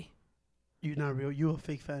autobiography. You not real. You a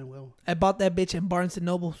fake fan, Will. I bought that bitch in Barnes and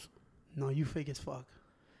Nobles. No, you fake as fuck.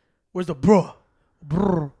 Where's the bro?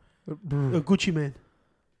 Brr. Gucci man.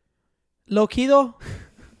 Low key though,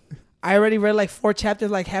 I already read like 4 chapters,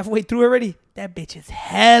 like halfway through already. That bitch is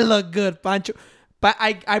hella good, Pancho. But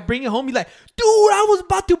I bring it home. He's like, dude, I was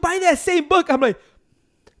about to buy that same book. I'm like,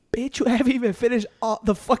 bitch, you haven't even finished all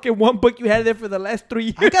the fucking one book you had there for the last 3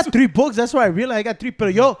 years. I got 3 books. That's why I realized I got 3. Pero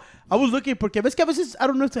yo, I was looking porque ves que a veces, I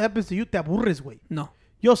don't know if it happens to you, te aburres, güey. No.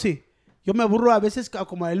 Yo sí. Yo me aburro a veces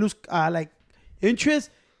como I lose like interest.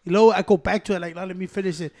 Y luego I go back to it like, let me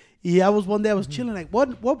finish it. Y I was one day I was chilling like,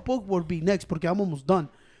 what book would be next? Porque I'm almost done.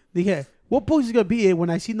 Dije, what book is going to be? When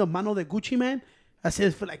I seen the Mano de Gucci Man, I said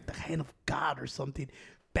it's for like the hand of God or something.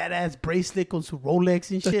 badass bracelet con su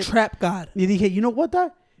Rolex and The shit. trap god. Y dije, you know what,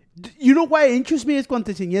 dog? You know why it interests me? Es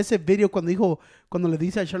cuando te enseñé ese video cuando le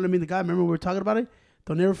dice a Charlamagne the God, remember we were talking about it?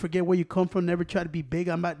 Don't ever forget where you come from. Never try to be big.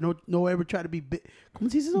 No ever try to be big. ¿Cómo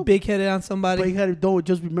se dice eso? Big-headed on somebody. Don't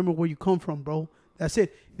just remember where you come from, bro. That's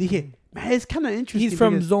it. Dije, man, it's kind of interesting. He's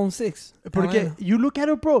from because- Zone 6. Porque Atlanta. you look at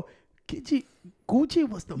it, bro. Gucci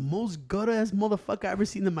was the most gutter-ass motherfucker I ever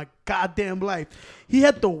seen in my goddamn life. He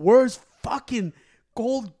had the worst fucking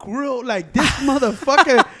gold grill. Like, this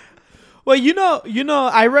motherfucker. Well, you know,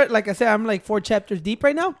 I read, like I said, I'm like 4 chapters deep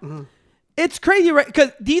right now. Uh-huh. It's crazy, right?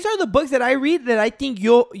 Because these are the books that I read that I think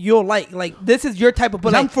you'll like. Like, this is your type of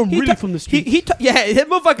book. I'm Like, from he really from the streets. Yeah, his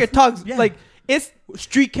motherfucker talks. Yeah. Like, it's...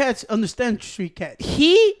 Street cats understand street cats.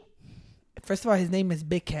 First of all, his name is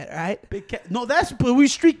Big Cat, right? Big cat. No, but we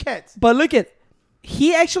street cats. But look at...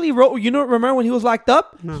 He actually wrote... remember when he was locked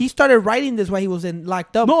up? No. He started writing this while he was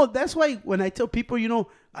locked up. No, that's why when I tell people,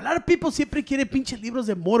 a lot of people siempre quieren pinches libros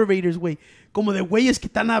de motivators, güey. Como de güeyes que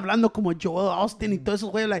están hablando como Joel Austin y todos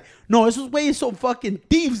esos güeyes. Like, no, esos güeyes son fucking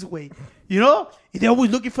thieves, güey. You know? And they're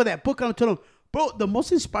always looking for that book. And I tell them, bro, the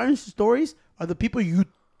most inspiring stories are the people you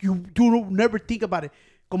do never think about it.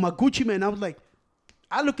 Como Gucci, man, I was like,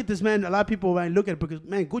 I look at this man, a lot of people when I look at it because,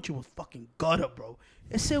 man, Gucci was fucking gutter, bro.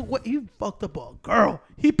 Ese güey, he fucked up a girl.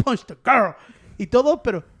 He punched a girl. Y todo,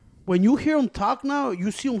 pero when you hear him talk now,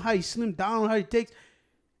 you see him how he slimmed down, how he takes,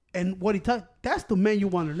 and what he talks, that's the man you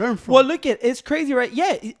want to learn from. Well, look at it's crazy, right?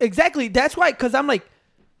 Yeah, exactly. That's why, because I'm like,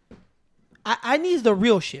 I need the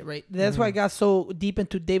real shit, right? That's why I got so deep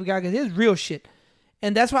into David Gaga. His real shit.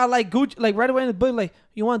 And that's why I like Gucci, like right away in the book, like,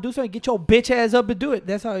 you want to do something, get your bitch ass up and do it.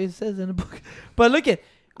 That's how it says in the book. But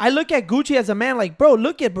I look at Gucci as a man, like, bro,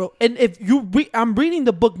 bro. And if I'm reading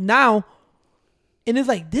the book now, and it's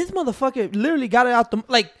like, this motherfucker literally got it out the,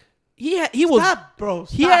 like, he was. Stop, bro.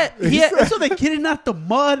 Stop. He had so they getting out the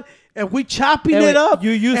mud and we chopping Hey, it wait, up.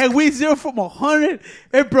 you and we 0 from 100.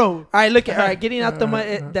 Hey, bro. All right, getting out the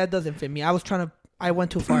mud, that doesn't fit me. I went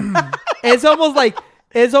too far. It's almost like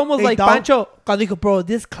Hey, dog. Pancho, cuando dijo, bro,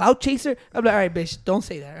 this cloud chaser. I'm like, all right, bitch, don't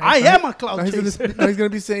say that. I Right? am a cloud Now he's chaser. gonna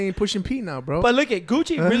be saying pushing P now, bro. But look at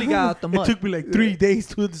Gucci really got out the It mud. took me like 3 days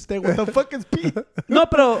to understand what the fuck is P. No,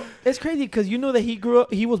 but it's crazy because you know that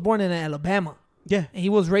he was born in Alabama. Yeah. And he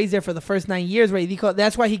was raised there for the first 9 years, right?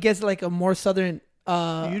 That's why he gets like a more southern.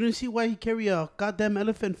 You didn't see why he carry a goddamn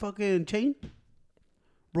elephant fucking chain?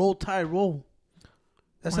 Roll Tide Roll.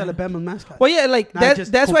 That's Why? Alabama's mascot. Well, yeah, like Nah, I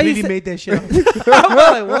just that's why he completely made that shit up.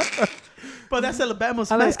 I'm like, what? But that's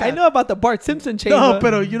Alabama's I'm like, mascot. I know about the Bart Simpson chain. No,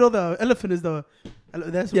 but- but you know the elephant is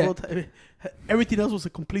that's Yeah. Roll Tide. Everything else was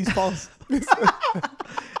a complete false.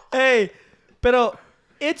 Hey, pero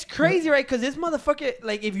it's crazy, right? Because this motherfucker,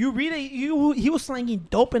 like, if you read it, he was slanging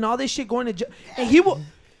dope and all this shit going to jail. And he will.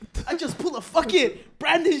 I just pulled a fucking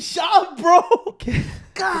Brandon Shaw, bro.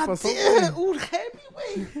 God pasó, damn. Un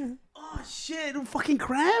heavyweight. Oh, shit. Un fucking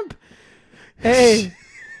cramp. Hey.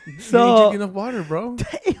 You ain't So, drinking enough water, bro.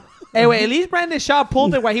 hey, wait, at least Brandon Shaw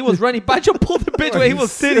pulled it while he was running. Pancho pulled the bitch while he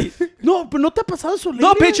was sitting. No, pero no te ha pasado eso No,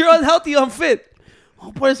 lately? bitch, you're unhealthy, unfit.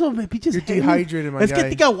 Oh, por eso me pinches You're heavy. dehydrated, my Es que I guy.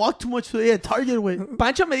 think I walked too much today at Target, güey.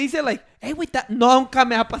 Pancho me dice, like, hey, wait, that nunca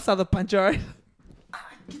me ha pasado, Pancho, right?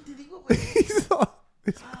 ¿Qué te digo, güey?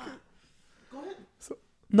 Go ahead.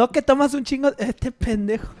 No que tomas un chingo. Este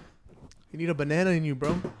pendejo. You need a banana in you,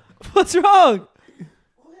 bro. What's wrong?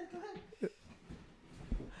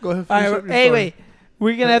 Go ahead. All Finish right, up your hey, story. wait.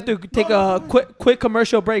 We're gonna have to take a quick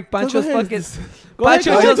commercial break. Pancho's ahead. fucking. Go ahead,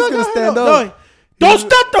 Pancho go ahead, just go gonna ahead, stand no, up. no. Don't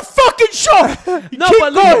stop the fucking show. No, Keep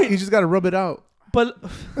but look, going. You just gotta rub it out. but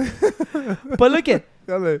look at.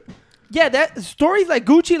 Dale. Yeah, that stories like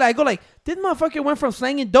Gucci, like go like this motherfucker went from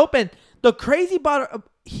slanging dope, and the crazy about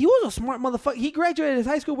he was a smart motherfucker. He graduated his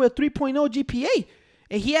high school with a 3.0 GPA,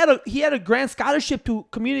 and he had a grand scholarship to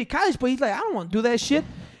community college. But he's like, I don't want to do that shit.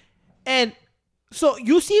 And so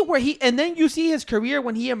you see where and then you see his career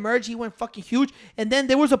when he emerged, he went fucking huge. And then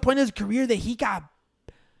there was a point in his career that he got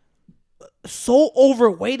so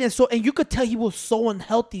overweight and you could tell he was so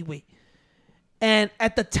unhealthy weight. And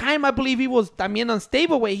at the time, I believe he was también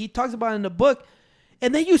unstable weight. He talks about it in the book.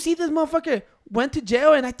 And then you see this motherfucker went to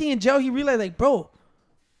jail, and I think in jail he realized, like, bro,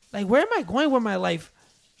 like, where am I going with my life?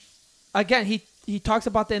 Again, he talks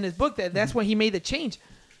about that in his book, that's when he made the change.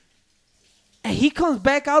 And he comes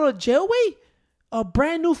back out of jail, way, a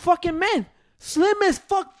brand new fucking man. Slim as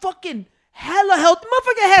fucking hella healthy.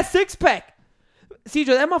 Motherfucker had 6-pack. Cedro,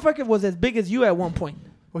 that motherfucker was as big as you at one point.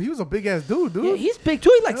 Well, he was a big ass dude, dude. Yeah, he's big too.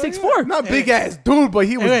 He's like 6'4". Not big ass dude, but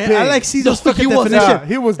he was Hey, big. I like Cito's fucking he was- definition. yeah,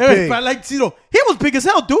 he was Hey, big. I like Cito. He was big as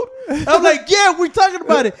hell, dude. I'm like, yeah, we're talking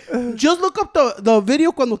about it. Just look up the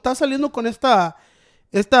video cuando está saliendo con esta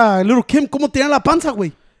Esta Little Kim, ¿cómo tenía la panza,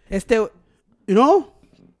 güey? You know?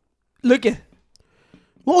 look at.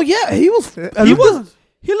 Oh, yeah, he was...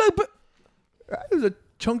 He looked. He was a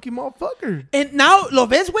chunky motherfucker. And now, lo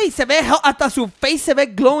ves, güey, se ve, hasta su face se ve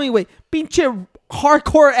glowing, güey. Pinche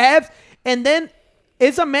hardcore abs. And then,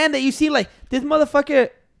 it's a man that you see, like, this motherfucker,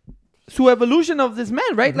 su evolution of this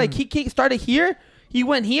man, right? Like, he started here, he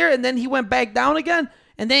went here, and then he went back down again.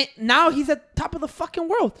 And then, now he's at top of the fucking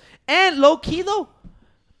world. And low-key, though,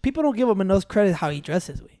 people don't give him enough credit how he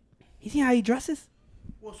dresses, güey. You see how he dresses?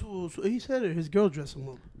 Well, so he said it, his girl dressed him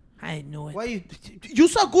up. I know it. Why you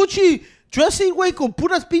saw Gucci dressing, güey, con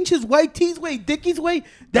puras pinches white tees, güey, dickies, güey?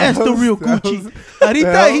 That's the real Gucci.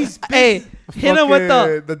 Ahorita he's... Hey, hit him with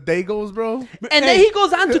the Dagos, bro. And then he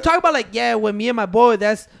goes on to talk about, like, yeah, when me and my boy,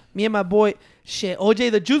 shit,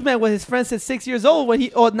 OJ the Juice Man was his friend since 6 years old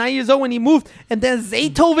or 9 years old when he moved. And then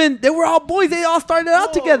Zaytoven, they were all boys. They all started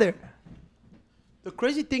out together. The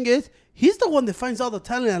crazy thing is, he's the one that finds all the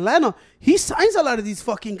talent in Atlanta. He signs a lot of these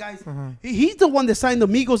fucking guys. He's the one that signed the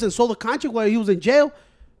Migos and sold the contract while he was in jail.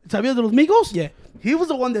 ¿Sabías de los Migos? Yeah. He was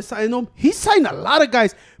the one that signed them. He signed a lot of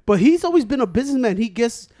guys, but he's always been a businessman. He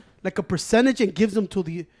gets like a percentage and gives them to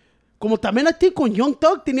the... Como también a ti con Young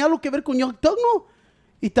Thug, tenía algo que ver con Young Thug, ¿no?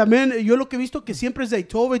 Y también yo lo que he visto que siempre es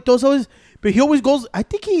Zaytoven y todo eso. But he always goes... I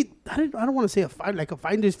think I don't want to say a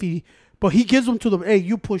finder's fee, but he gives them to them. Hey,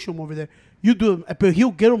 you push him over there. You do them. But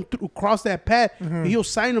he'll get them across that path. He'll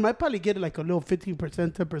sign them. I probably get like a little 15%,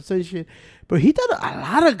 10% shit. But he did a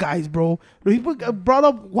lot of guys, bro. He brought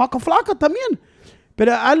up Waka Flocka también. But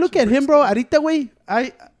I look at him, bro. Ahorita, güey,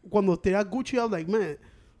 cuando tenía Gucci, I was like, man,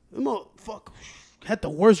 fuck, had the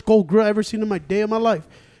worst gold grill I ever seen in my day of my life.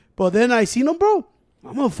 But then I seen him, bro.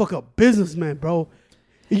 I'm a fucking businessman, bro.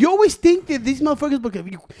 You always think that these motherfuckers, because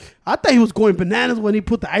I thought he was going bananas when he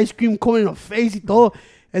put the ice cream cone in her face and todo.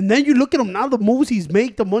 And then you look at him now, the moves he's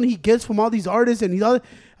made, the money he gets from all these artists and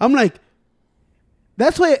I'm like,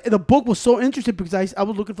 that's why the book was so interesting, because I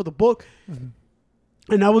was looking for the book.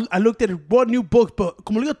 And I looked at it, what new books, but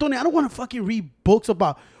como le digo, Tony, I don't want to fucking read books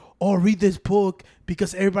about, read this book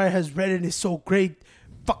because everybody has read it and it's so great.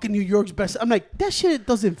 Fucking New York's best. I'm like, that shit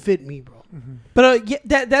doesn't fit me, bro. But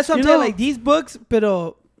yeah, that's what I'm saying. Like these books,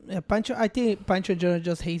 but Pancho, I think Pancho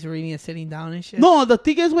just hates reading and sitting down and shit. No, the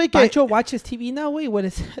thing is, wait, Pancho watches TV now, wait, with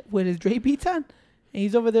his Dre beats on, and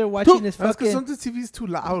he's over there watching his That's because fucking. sometimes TV's too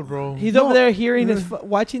loud, bro. He's over there hearing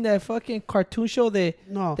watching that fucking cartoon show that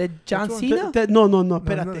John Cena. No,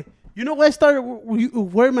 espérate. You know why I started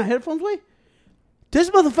wearing my headphones, way? This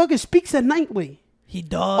motherfucker speaks at night, way. He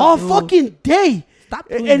does all fucking day. Stop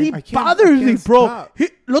doing and he bothers me, bro.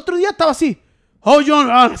 El otro día estaba así. Oh,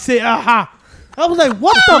 you say aha. I was like,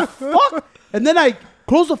 what the fuck? And then I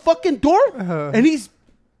close the fucking door, and he's...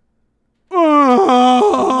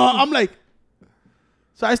 I'm like...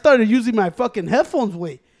 So I started using my fucking headphones,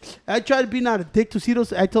 way. I tried to be not a dick to see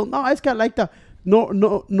those. I told him, no, I just got like the...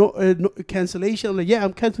 No cancellation. I'm like, yeah,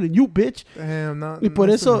 I'm canceling you, bitch. Damn, not. Y por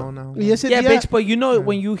eso, yeah, bitch. But you know,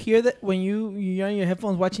 when you hear that, when you're on your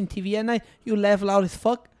headphones watching TV at night, you laugh loud as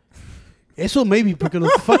fuck. Eso maybe because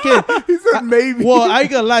los fucking. He said maybe. Well, I ain't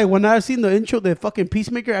gonna lie. When I seen the intro, the fucking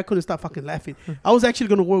Peacemaker, I couldn't stop fucking laughing. I was actually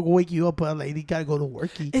gonna wake you up, but I'm like, you gotta go to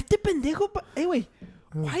worky. Este pendejo. Anyway,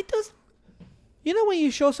 why does? You know when you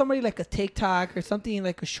show somebody like a TikTok or something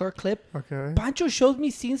like a short clip, okay. Pancho shows me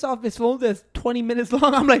scenes off his phone that's 20 minutes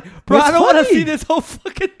long. I'm like, bro, I don't want to see this whole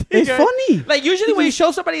fucking thing. It's funny. Like usually when you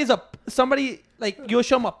show somebody somebody like you'll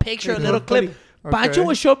show them a picture, a little clip. Okay. Pancho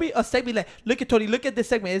will show me a segment like, look at Tony, look at this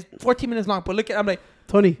segment. It's 14 minutes long, but look at. I'm like,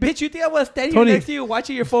 Tony, bitch, you think I was standing here next to you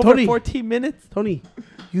watching your phone for 14 minutes? Tony,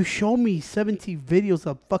 you show me 17 videos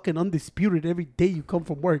of fucking Undisputed every day you come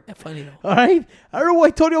from work. That's funny though. All right? I don't know why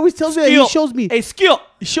Tony always tells me that. He shows me. Hey, skill.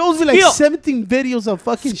 He shows me like 17 videos of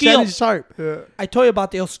fucking Shannon Sharp. Yeah. I told you about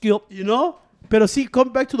the skill. You know? Pero sí, come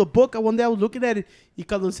back to the book. One day I was looking at it. Y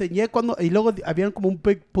cuando enseñé, y luego habían como un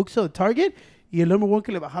big bookstore at Target. Y el number one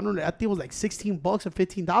que le bajaron, I think it was like $16 or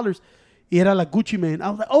 $15. Y era la Gucci Man. I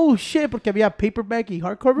was like, oh shit, porque había paperback y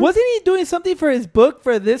hardcover. Wasn't he doing something for his book,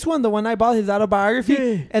 for this one, the one I bought, his autobiography?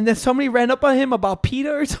 Yeah. And then somebody ran up on him about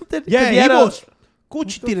PETA or something? Yeah, he goes,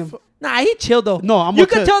 Gucci did him. Nah, he chilled though. No, I'm You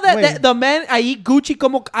okay. can tell that, Wait. the man ahí, Gucci,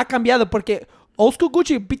 como ha cambiado. Porque old school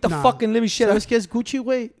Gucci beat the fucking living shit out. ¿Sabes qué es Gucci,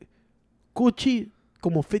 güey? Gucci,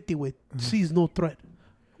 como 50, güey. Sees no threat.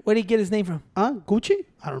 Where did he get his name from? Huh? Gucci?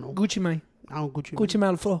 I don't know. Gucci Mane. I don't Gucci. Gucci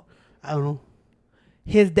Mane flow. I don't know.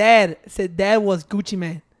 His dad said dad was Gucci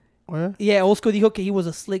Man. Oh, yeah? Yeah, old school dijo que he was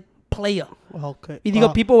a slick player. Well, okay. Y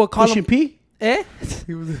dijo, people would call him... P? ¿Eh?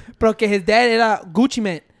 He was. Pero que his dad era Gucci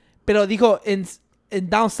Man. Pero dijo, in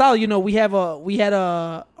down south, you know, we had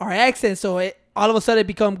our accent, so all of a sudden it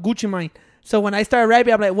become Gucci Mane. So when I started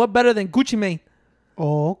rapping, I'm like, what better than Gucci Mane?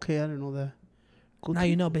 Oh, okay, I didn't know that. Gucci. Now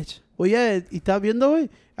you know, bitch. Well, yeah, y está viendo, güey.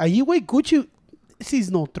 Allí, güey, Gucci sees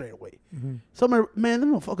no threat, güey. Some man,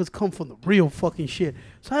 them motherfuckers come from the real fucking shit.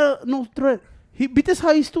 So I don't, no threat. Because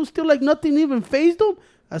how he still like nothing even phased him.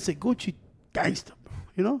 I said, Gucci, gangster, bro.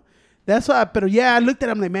 You know? That's why. But yeah, I looked at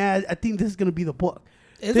him like, man, I think this is gonna be the book.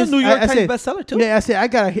 It's a New York Times bestseller too. Yeah, I said,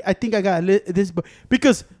 I think I got this book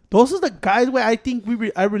because those are the guys where I think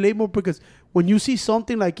I relate more because when you see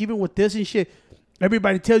something like even with this and shit,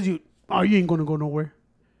 everybody tells you, oh, you ain't gonna go nowhere.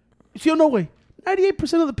 See, no way.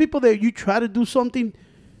 98% of the people that you try to do something,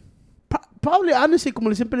 probably honestly, como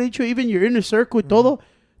le siempre he dicho, even your inner circle y todo,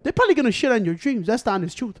 they're probably gonna shit on your dreams. That's the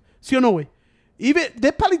honest truth. See, no way. Even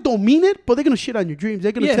they probably don't mean it, but they're gonna shit on your dreams.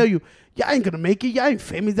 They're gonna tell you, "Yeah, I ain't gonna make it. Yeah, I ain't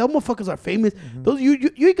famous. Those motherfuckers are famous. Those you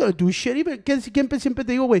ain't gonna do shit." Even siempre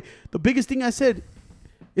te digo, way. The biggest thing I said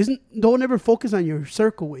isn't don't ever focus on your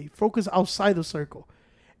circle, way. Focus outside the circle.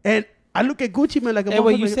 And I look at Gucci man like a. Hey,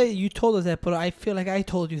 well, you say you told us that, but I feel like I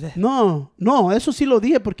told you that. No, eso sí lo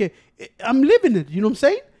dije porque I'm living it. You know what I'm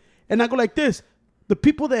saying? And I go like this: the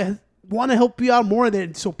people that want to help you out more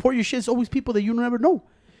than support your shit is always people that you never know.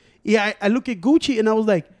 Yeah, I look at Gucci and I was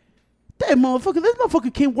like, that motherfucker, this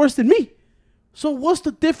motherfucker came worse than me. So what's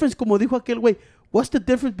the difference, como dijo aquel güey, what's the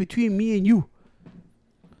difference between me and you?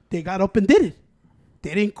 They got up and did it.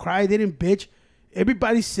 They didn't cry, they didn't bitch.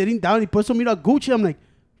 Everybody's sitting down. He puts on me like Gucci. I'm like,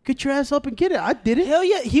 get your ass up and get it. I did it. Hell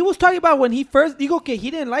yeah. He was talking about when he first, digo, okay,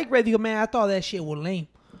 he didn't like rap. Digo, man, I thought that shit was lame.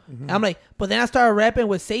 I'm like, but then I started rapping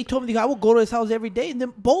with Say told me, I would go to his house every day. And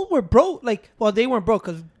then both were broke. Like, well, they weren't broke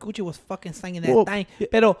because Gucci was fucking slanging that thing. Yeah.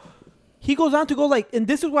 Pero he goes on to go like, and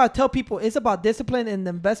this is what I tell people, it's about discipline and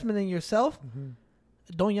investment in yourself.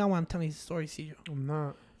 Don't yawn when I'm telling you the story, Cedro. I'm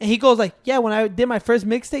not. And he goes like, yeah, when I did my first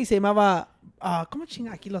mixtape, se llamaba, ¿cómo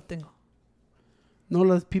chinga? Aquí lo tengo. No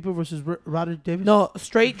Less People versus Roderick Davis? No,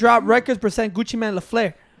 Straight Drop Records present Gucci Mane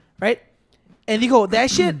LaFleur, right? And digo, that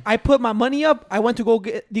shit, I put my money up. I went to go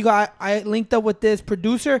get, digo, I linked up with this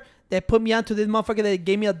producer that put me onto this motherfucker that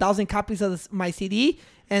gave me 1,000 copies of my CD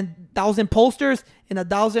and 1,000 posters and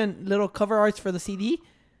 1,000 little cover arts for the CD.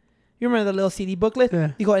 You remember the little CD booklet?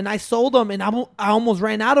 Yeah. Digo, and I sold them and I almost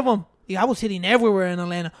ran out of them. Digo, I was hitting everywhere in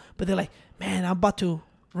Atlanta. But they're like, man, I'm about to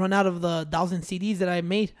run out of the 1,000 CDs that I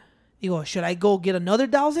made. Digo, should I go get another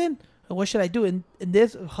 1,000? Or what should I do? And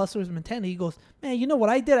this hustler's mentality, he goes, man, you know what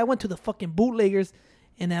I did? I went to the fucking bootleggers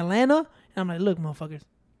in Atlanta. And I'm like, look, motherfuckers.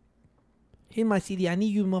 Here's my CD. I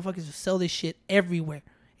need you motherfuckers to sell this shit everywhere.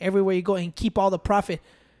 Everywhere you go and keep all the profit.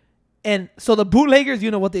 And so the bootleggers, you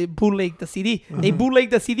know what they bootleg the CD. They bootleg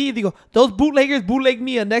the CD. They go, those bootleggers bootleg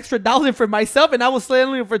me an extra 1,000 for myself, and I was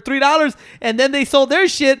selling it for $3. And then they sold their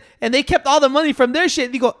shit, and they kept all the money from their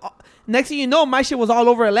shit. They go, next thing you know, my shit was all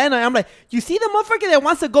over Atlanta. And I'm like, you see the motherfucker that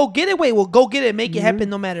wants to go get it? Wait, well, go get it, make it happen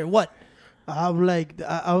no matter what. I'm like,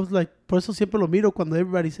 I was like, por eso siempre lo miro cuando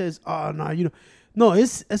everybody says, oh, no, you know. No,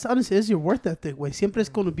 it's honestly, it's your worth ethic, güey. Siempre es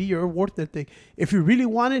going to be your worth ethic. If you really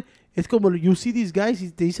want it, it's como you see these guys,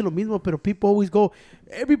 they dicen lo mismo, pero people always go,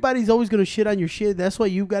 everybody's always going to shit on your shit. That's why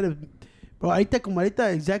you got to, bro,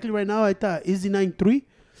 ahorita, exactly right now, ahorita Izzy 93,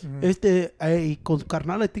 con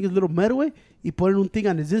carnal, I think it's Little Metal, güey, y ponen un thing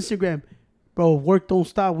on his Instagram, bro, work don't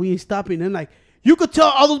stop, we ain't stopping. And like, you could tell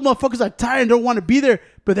all those motherfuckers are tired and don't want to be there,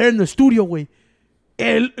 but they're in the studio, güey.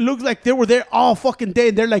 It looks like they were there all fucking day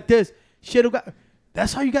and they're like this. Shit,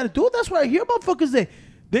 that's how you gotta do it. That's why I hear motherfuckers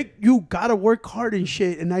that you gotta work hard and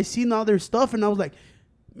shit. And I seen all their stuff and I was like,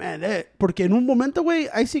 man, porque en un momento, way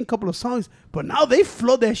I seen a couple of songs, but now they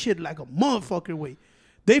flood that shit like a motherfucker, way.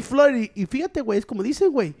 They flood it. Y fíjate, way, es como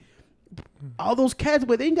dicen, way. All those cats,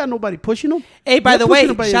 way, they ain't got nobody pushing them. Hey, by the way,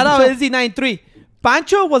 shout out Izzy 93.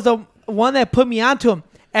 Pancho was the one that put me onto him.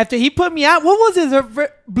 After he put me out, what was his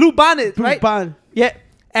Blue Bonnet, right? Blue Bonnet. Yeah.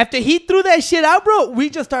 After he threw that shit out, bro,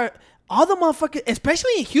 we just start. All the motherfuckers,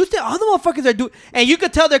 especially in Houston, all the motherfuckers are doing, and you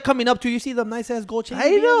could tell they're coming up to you. See them nice ass gold chains?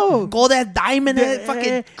 I know. Gold ass diamond ass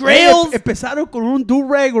fucking grails. Empezaron con un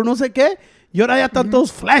do-rag or no sé qué, y ahora ya están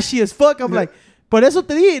todos flashy as fuck. I'm like, por eso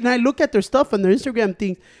te dije, and I look at their stuff and their Instagram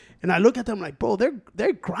things, and I look at them like, bro,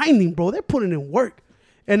 they're grinding, bro. They're putting in work.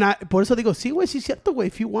 And por eso digo, sí, güey, sí es cierto, güey.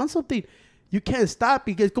 If you want something, you can't stop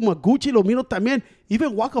because como Gucci lo miro también.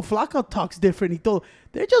 Even Waka Flocka talks different y todo.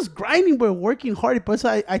 They're just grinding, but working hard. Por eso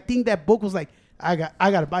I think that book was like, I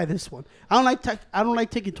gotta buy this one. I don't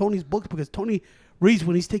like taking Tony's books because Tony reads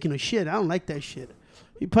when he's taking a shit. I don't like that shit.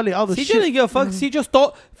 He probably all the shit. He didn't give a fuck. He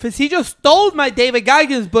just stole my David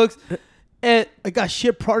Goggins books. I got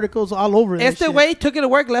shit particles all over it. Este way took it to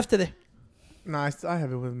work, left it there. Nah, I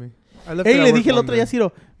have it with me. I left Hey, it le at work dije el one otro day. día,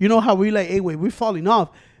 Ciro, you know how we like, hey, wait, we're falling off.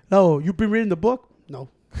 No, you've been reading the book? No.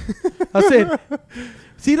 I said,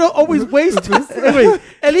 see, don't always waste. Anyway,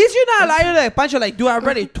 At least you're not lying like Pancho. Like, dude, I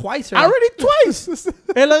read it twice. I read it twice.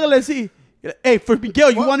 Hey, look, let's see. Hey, for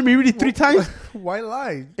Miguel, you What? wanted me to read it 3 times? Why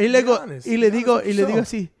lie? Y le digo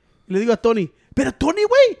así. Le digo a Tony, pero Tony,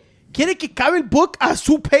 güey, quiere que cabe el book a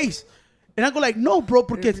su pace. And I go like, no, bro,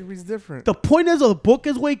 porque It's different. the point is of the book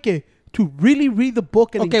is, güey, que to really read the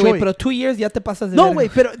book and Okay, enjoy wait, it. pero 2 years ya te pasas de No, verga.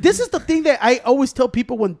 wait, but this is the thing that I always tell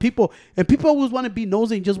people when people always want to be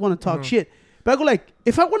nosy and just want to talk shit. But I go like,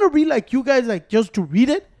 if I want to read like you guys, like just to read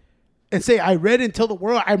it and say I read it and tell the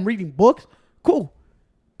world I'm reading books, cool.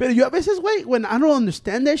 But you a veces, wait, when I don't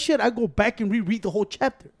understand that shit, I go back and reread the whole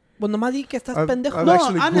chapter. Well, nomás di que estás I've pendejo. No,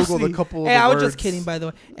 actually honestly. Googled a couple Hey, of the I was words. just kidding, by the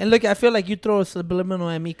way. And look, I feel like you throw a subliminal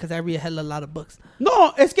at me because I read hella a lot of books.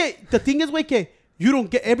 No, es que the thing is, güey, que you don't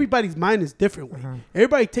get everybody's mind is different, güey.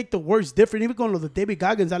 Everybody take the words different. Even going to the David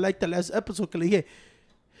Goggins, I like the last episode que le dije.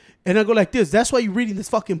 And I go like this. That's why you're reading this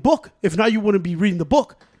fucking book. If not, you wouldn't be reading the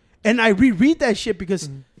book. And I reread that shit because,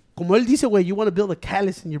 como él dice, güey, you want to build a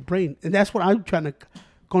callus in your brain, and that's what I'm trying to.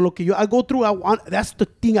 Con lo que yo I go through, that's the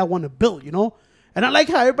thing I want to build, you know. And I like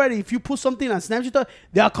how everybody, if you put something on Snapchat,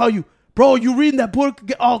 they'll call you, bro, you reading that book?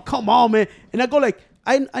 Oh, come on, man. And I go like,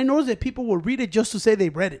 I notice that people will read it just to say they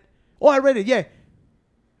read it. Oh, I read it, yeah.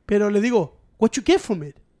 Pero le digo, what you get from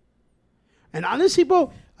it? And honestly,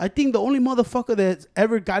 bro, I think the only motherfucker that's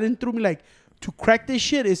ever gotten through me like to crack this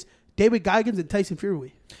shit is David Goggins and Tyson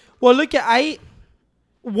Fury. Well, look at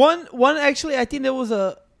one actually. I think there was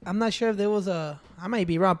a. I'm not sure if there was a. I might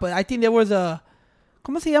be wrong, but I think there was a.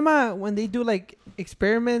 ¿Cómo se llama when they do like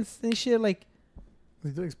experiments and shit? Like They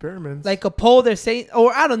do experiments. a poll. They're saying,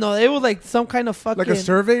 or I don't know. It was like some kind of fucking like a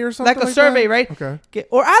survey or something. like a survey, that? right? Okay. Okay,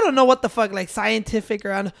 or I don't know what the fuck, like scientific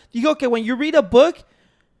or I don't. You go okay when you read a book.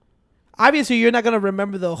 Obviously, you're not gonna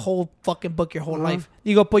remember the whole fucking book your whole life.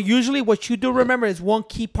 You go, but usually what you do remember is one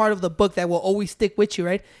key part of the book that will always stick with you,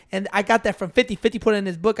 right? And I got that from 50. 50 put in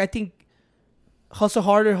his book. I think Hustle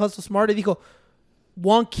Harder, Hustle Smarter. Digo,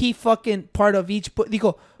 one key fucking part of each book.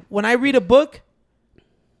 Digo, when I read a book,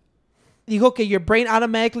 digo, okay, your brain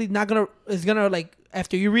automatically is gonna like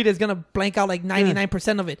after you read it, it's gonna blank out like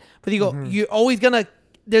 99% of it. But digo, you're always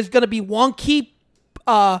there's gonna be one key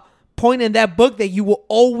point in that book that you will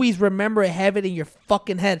always remember and have it in your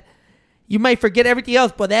fucking head. You might forget everything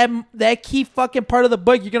else, but that key fucking part of the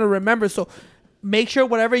book you're gonna remember. So make sure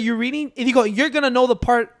whatever you're reading, if you go, you're gonna know the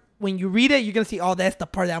part when you read it. You're gonna see, oh, that's the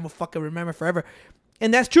part that I'm gonna fucking remember forever,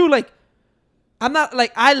 and that's true. Like, I'm not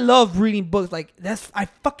like I love reading books. Like I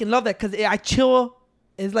fucking love that because I chill.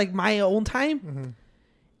 It's like my own time,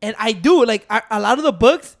 and I do like a lot of the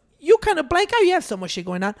books. You kind of blank out. You have so much shit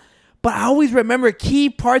going on. But I always remember key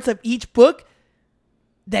parts of each book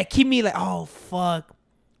that keep me like, oh, fuck.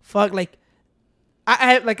 Like,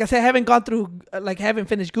 like I said, I haven't gone through, like, haven't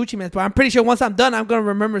finished Gucci Mane, but I'm pretty sure once I'm done, I'm going to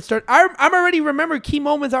remember. I'm already remember key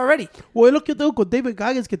moments already. Well, es lo que tengo con David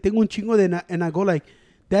Goggins, que tengo un chingo de, and I go like,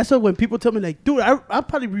 that's why when people tell me like, dude, I'll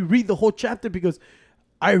probably reread the whole chapter because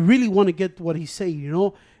I really want to get what he's saying, you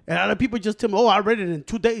know? And a lot of people just tell me, oh, I read it in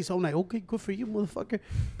 2 days. I'm like, okay, good for you, motherfucker.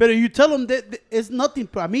 But you tell them that it's nothing.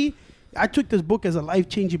 For me, I took this book as a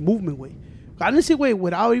life-changing movement way. Honestly, way,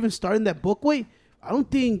 without even starting that book way, I don't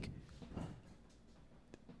think,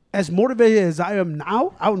 as motivated as I am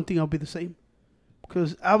now, I don't think I'll be the same.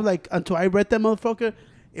 Because I was like, until I read that motherfucker,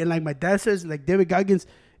 and like my dad says, like David Goggins,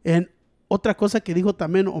 and otra cosa que dijo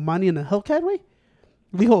también Omani en el Hellcat, way,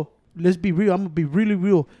 dijo, let's be real, I'm going to be really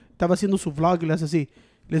real. Estaba haciendo su vlog y le hace así,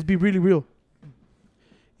 let's be really real.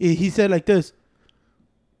 He said like this,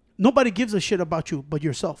 nobody gives a shit about you but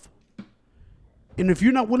yourself. And if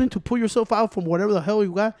you're not willing to pull yourself out from whatever the hell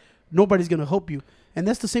you got, nobody's going to help you. And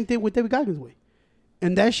that's the same thing with David Goggins' way.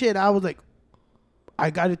 And that shit, I was like, I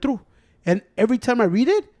got it through. And every time I read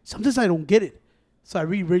it, sometimes I don't get it. So I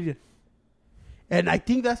reread it. And I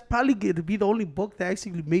think that's probably going to be the only book that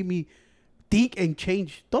actually made me think and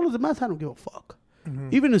change. Todos los demás, I don't give a fuck.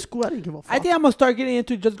 Even in school, I didn't give a fuck. I think I'm going to start getting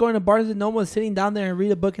into just going to Barnes & Noble and sitting down there and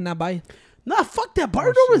read a book and not buy it. Nah, fuck that.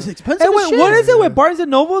 Barnes & Noble is expensive Hey, as wait, shit. what is it with Barnes &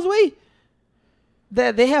 Noble's way?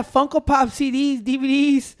 That they have Funko Pop CDs,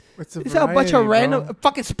 DVDs. It's a It's a bunch of variety, random bro.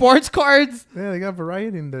 fucking sports cards. Yeah, they got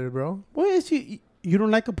variety in there, bro. What is you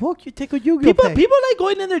don't like a book? You take a Yu-Gi-Oh pack. People like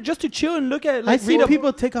going in there just to chill and look at, like, I see read a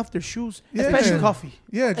people take off their shoes, Yeah. especially coffee.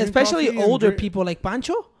 Yeah, drink especially coffee and older drink- people like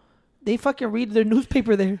Pancho. They fucking read their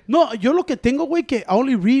newspaper there. No, yo lo que tengo, güey, que I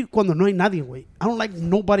only read cuando no hay nadie, güey. I don't like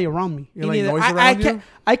nobody around me. You Me like neither. noise I around can't, you?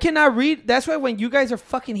 I cannot read. That's why when you guys are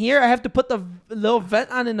fucking here, I have to put the little vent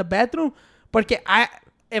on in the bathroom. Porque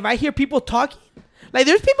if I hear people talking, like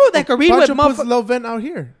there's people that can read with Pancho puts motherfuckers. low vent out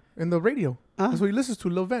here in the radio. That's what he listens to,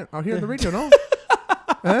 Lil Vent, out here on the radio, no?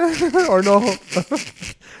 Or no?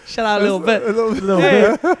 Shout out Lil Vent.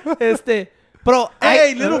 Lil Hey, bro,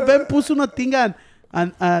 Hey, Little Ben puso una tinga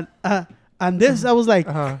and this, I was like,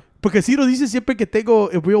 porque Ciro dice siempre que tengo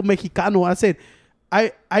el real mexicano. I said,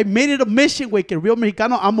 I made it a mission, güey, que el real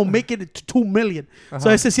mexicano, I'm gonna make it to 2 million. So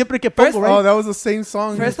ese siempre que First- pongo, right? Oh, that was the same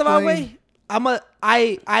song. First of all, güey,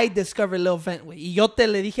 I discovered Lil Vent, güey. Y yo te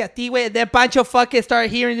le dije a ti, güey. Then Pancho fucking started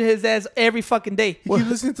hearing his ass every fucking day. You keep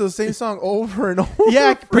listening to the same song over and over.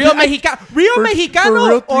 Yeah, Real for Mexicano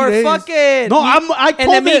real 3 or days. fucking No, I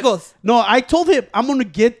told him. Enemigos. No, I told him I'm gonna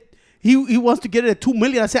get. He wants to get it at 2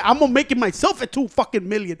 million. I said I'm gonna make it myself at 2 fucking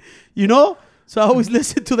million. You know. So I always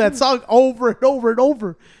listen to that song over and over and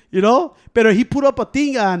over. You know. But he put up a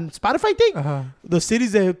thing on Spotify thing. The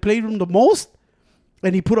cities that played him the most,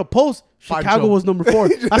 and he put a post. Chicago Pancho. was number 4.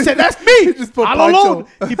 I said that's me. He just put all Pancho. alone.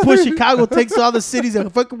 He put Chicago. Takes all the cities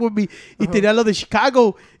that fucking with me. Y tenía lo de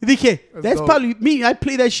Chicago. Y dije, that's dope. probably me. I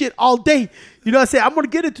play that shit all day. You know, I say I'm gonna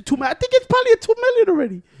get it to 2 million. I think it's probably at 2 million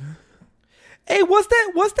already. Hey, what's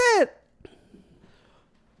that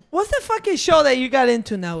fucking show that you got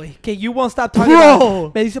into now, güey? Okay, you won't stop talking Bro. about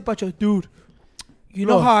it. Me dice Pancho, dude, you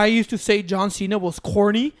know Bro. how I used to say John Cena was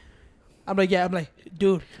corny? I'm like, yeah. I'm like,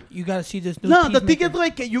 dude, you gotta see this new No, the thing Peacemaker. is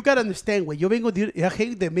like you gotta understand, güey. Yo vengo de I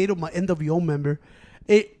hate they made him my NWO member.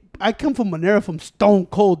 I come from an era from Stone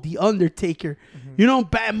Cold, The Undertaker. You know,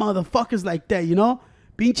 bad motherfuckers like that. You know,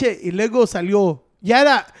 pinche y luego salió. Ya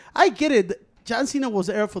era. I get it. John Cena was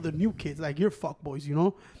the era for the new kids, like you're fuckboys. You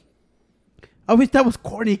know. I wish that was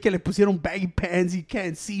corny. Que le pusieron baggy pants. He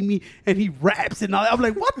can't see me, and he raps and all. I'm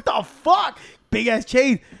like, what the fuck? Big ass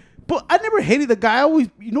chain. But I never hated the guy. I always,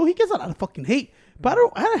 you know, he gets a lot of fucking hate. But I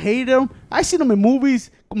don't hate him. I seen him in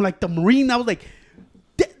movies, como like The Marine. I was like,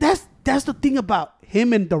 that's the thing about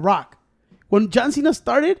him and The Rock. When John Cena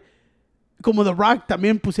started, como The Rock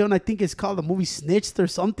también pusieron, I think it's called the movie Snitched or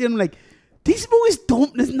something. I'm like, these movies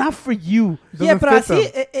it's not for you. Yeah, Doesn't but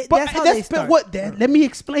fit them. that's how they start. Let me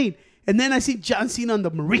explain. And then I see John Cena on The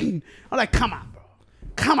Marine. I'm like, come on, bro.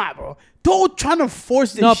 Come on, bro. Don't try to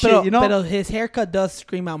force this shit, you know? But his haircut does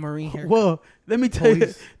scream out Marine haircut. Well, let me tell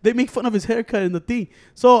you, they make fun of his haircut in the thing.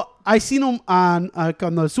 So I seen him on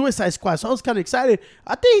the Suicide Squad, so I was kind of excited.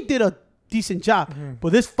 I think he did a decent job.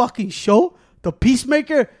 But this fucking show, The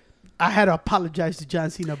Peacemaker, I had to apologize to John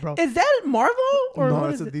Cena, bro. Is that Marvel or No,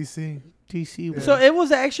 what it's is a it? DC. DC. So it was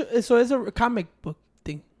so it's a comic book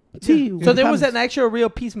thing. Sí, So there was comics. an actual real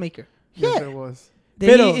Peacemaker. Yes, Yeah. there was.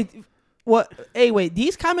 They, what? Hey, wait.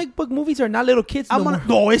 These comic book movies are not little kids no more.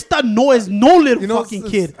 No, it's no little You know, fucking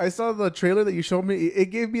kid. I saw the trailer that you showed me.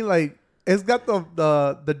 It gave me like, it's got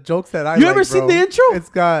the jokes that I You like, ever seen bro. the intro? It's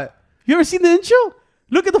got. You ever seen the intro?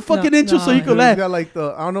 Look at the fucking intro so you can It's laugh. got like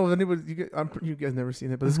I don't know if anybody you guys never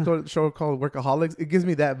seen it, but this show called Workaholics. It gives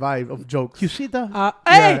me that vibe of jokes. You see that?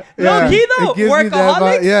 Hey, low key though. It gives me that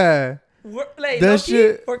vibe. Workaholics. Yeah, Like, That low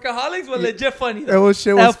shit- key, Workaholics was legit funny. that Though. was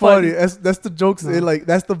shit That was funny. That's the jokes. No. It like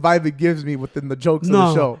that's the vibe it gives me within the jokes of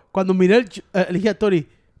the show. Cuando miré le dije a Tori,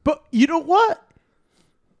 but you know what?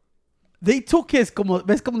 They took his,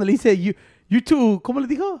 ves como le dice, you too, ¿cómo le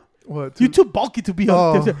dijo? What? You're too bulky to be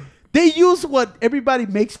Oh. on. They use what everybody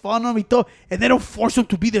makes fun of y todo, and they don't force him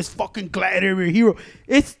to be this fucking gladiator hero.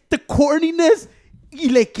 It's the corniness y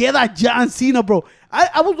le queda a John Cena, bro.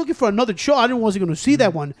 I was looking for another show. I wasn't going to see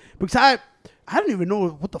that one because I didn't even know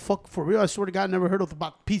what the fuck, for real. I swear to God, I never heard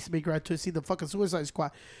about Peacemaker. I had to see the fucking Suicide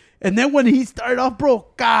Squad. And then when he started off, bro,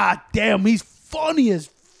 god damn, he's funny as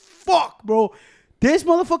fuck, bro. This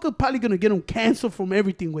motherfucker probably going to get him canceled from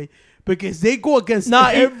everything, way. Because they go against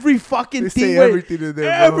every fucking They thing. say wey. everything in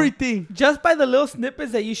there, bro. Everything. Just by the little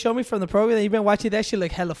snippets that you show me from the program that you've been watching, that shit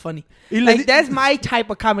look hella funny. Y le Like di- that's my type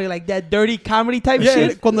of comedy, like that dirty comedy type Yeah,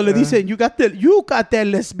 shit. cuando le dicen, you got that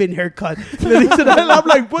lesbian haircut. Le dicen, and I'm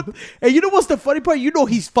like, what? And you know what's the funny part? You know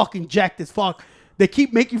he's fucking jacked as fuck. They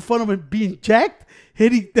keep making fun of him being jacked.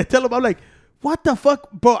 And they tell him, I'm like, what the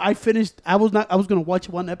fuck? Bro, I finished. I was going to watch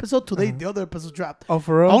one episode. Today, the other episode dropped. Oh,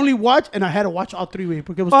 for real? I only watched, and I had to watch all three ways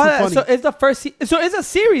because it was Oh, too funny. so it's the first. So it's a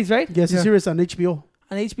series, right? Yes, it's serious on HBO.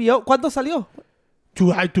 On HBO. ¿Cuándo salió?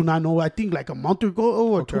 I do not know. I think like a month ago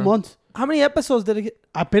or 2 months. How many episodes did it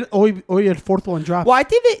get? Hoy el fourth one dropped. Well, I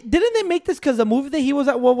think didn't they make this because the movie that he was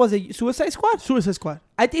at, what was it, Suicide Squad? Suicide Squad.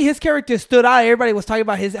 I think his character stood out. Everybody was talking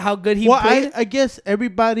about how good he played. I guess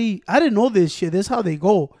everybody, I didn't know this shit. This is how they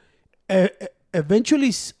go.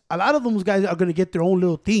 Eventually, a lot of those guys are going to get their own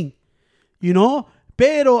little thing, you know?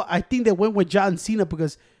 Pero I think they went with John Cena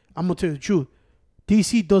because I'm going to tell you the truth.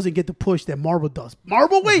 DC doesn't get the push that Marvel does.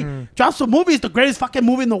 Marvel, wait, drops a movie. It's the greatest fucking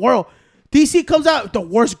movie in the world. DC comes out, the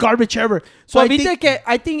worst garbage ever. So So I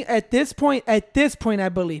I think at this point, I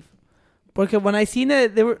believe. Because when I seen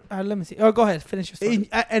it, they were. Let me see. Oh, go ahead. Finish your story.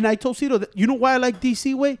 and I told Cito that, you know why I like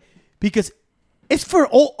DC, way? Because it's for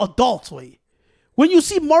all adults, way. When you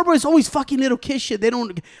see Marvel, it's always fucking little kid shit. They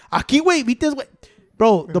don't. Aquí, way, beat this way.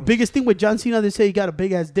 Bro, the biggest thing with John Cena, they say he got a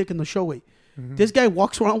big ass dick in the show, way. This guy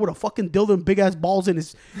walks around with a fucking dildo and big ass balls in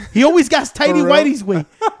his. He always got tiny whiteys, way.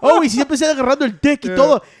 Always, siempre se agarrando el dick y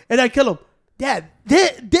todo. And I kill him. Dad,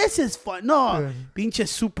 this is fun. No, pinche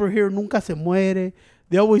superhero nunca se muere.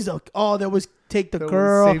 They always they always take the They're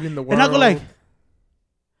girl. saving the And I go world. like,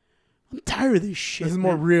 I'm tired of this shit. This is man.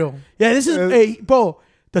 more real. Yeah, this is bro.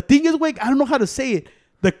 The thing is, wait, I don't know how to say it.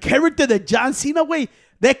 The character that John Cena, wait,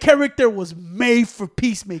 that character was made for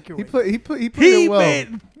Peacemaker. He Wait. played He it well.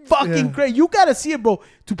 made fucking Yeah. great. You gotta see it, bro.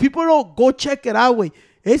 To people who don't go check it out, way.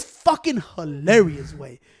 It's fucking hilarious,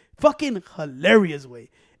 way. Fucking hilarious, way.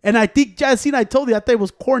 And I think John Cena, I told you, I thought it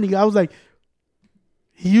was corny. I was like,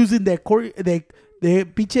 he using that corny, the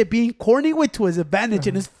pinche being corny, way, to his advantage,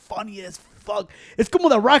 and it's funny as fuck. It's como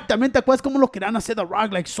The Rock. También te acuerdas como lo querían hacer The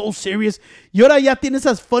Rock, like so serious. Y ahora ya tiene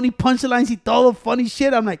esas funny punchlines y todo funny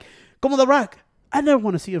shit. I'm like, como The Rock. I never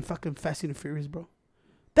want to see him fucking Fast and Furious, bro.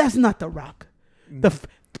 That's not The Rock. The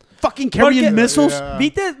fucking carrying Porque- missiles. Yeah.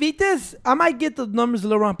 Vites, I might get the numbers a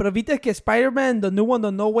little wrong, but Vites que Spider-Man, the new one,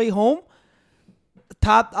 the No Way Home,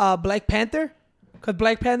 topped Black Panther. Because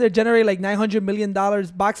Black Panther generated like $900 million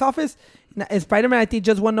box office. And Spider-Man, I think,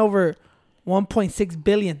 just went over 1.6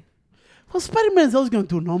 billion. Well, Spider-Man is always going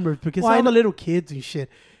to do numbers because Well, I all the know- little kids and shit.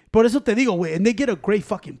 Por eso te digo, güey. And they get a great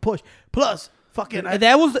fucking push. Plus, fucking...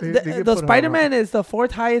 That was They the get put on Spider-Man is the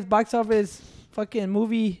fourth highest box office fucking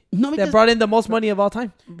movie No, that because- brought in the most money of all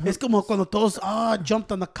time. Es como cuando todos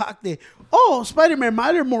jumped on the cock de, oh, Spider-Man,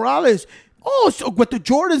 Miles Morales. Oh, so with the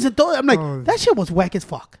Jordans and todo. I'm like, Oh. that shit was whack as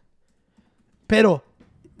fuck. Pero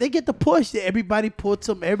they get the push. Everybody puts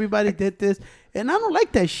them. Everybody did this. And I don't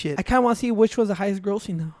like that shit. I kind of want to see which was the highest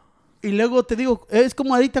grossing now. Y luego te digo, es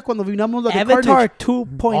como ahorita cuando vinamos la de Avatar, Carnage.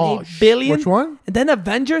 2.8 billion. Which one? And then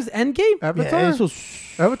Avengers Endgame. Avatar. Yeah, eso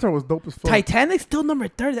Avatar was dope as fuck. Titanic still number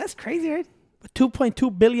 30. That's crazy, right?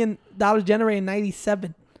 $2.2 billion generated in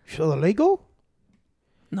 97. So the Lego?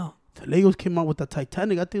 No. The Legos came out with the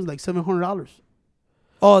Titanic. I think it's like $700.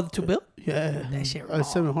 Oh, the 2 bill? Yeah. That shit raw.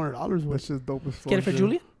 $700 Which is dope as fuck. Get it for yeah.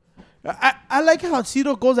 Julia? I like how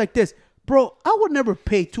Cito goes like this. Bro, I would never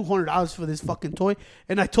pay $200 for this fucking toy.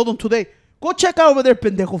 And I told him today, go check out over there,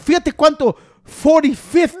 pendejo. Fíjate cuánto, 40,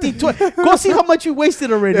 50, 20. Go see how much you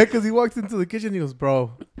wasted already. Yeah, because he walks into the kitchen and he goes,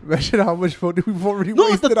 bro, imagine how much money we've already No,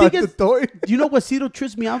 the wasted thing on the is- toy. You know what Cito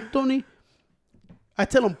trips me out, Tony? I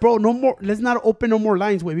tell him, bro, no more. Let's not open no more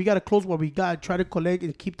lines. Wait, we got to close what we got. Try to collect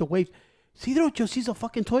and keep the waves. Cito just sees a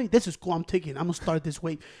fucking toy. This is cool. I'm taking. I'm going to start this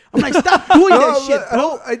wave. I'm like, stop doing that shit,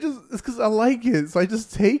 bro. It's because I like it, so I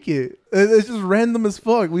just take it. It's just random as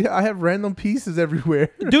fuck. I have random pieces everywhere.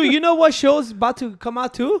 Dude, you know what show's about to come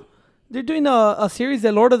out too? They're doing a series,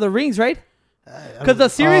 The Lord of the Rings, right? Because the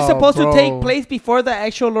series is Oh, supposed bro. to take place before the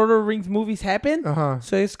actual Lord of the Rings movies happen. Uh-huh.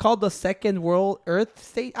 So it's called the Second World Earth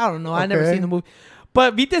State. I don't know. I never Okay. seen the movie.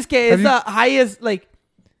 But Vites que Have is the highest, like,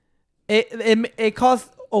 it costs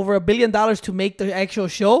over $1 billion to make the actual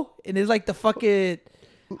show. And it's like the fucking...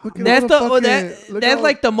 Look at That's all the fucking- look at that's all-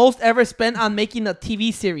 like the most ever spent on making a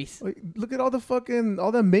TV series. like, look at all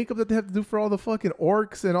the makeup that they have to do for all the fucking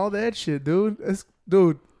orcs and all that shit, dude.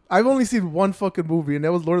 Dude, I've only seen one fucking movie, and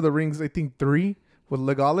that was Lord of the Rings, I think 3, with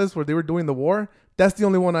Legolas, where they were doing the war. That's the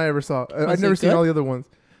only one I ever saw. I've Was never it seen good? all the other ones.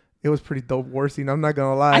 It was pretty dope war scene. I'm not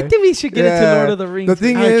gonna lie. I think we should get into Yeah. Lord of the Rings. The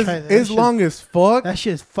thing I'll is, try that. it's That long as fuck. That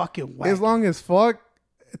shit is fucking whack. As long as fuck,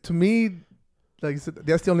 to me, like I said,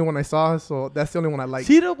 that's the only one I saw, so that's the only one I like.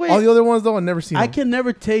 Cito, güey, All the other ones, though, I've never seen I them. can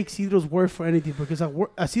never take Cito's word for anything because a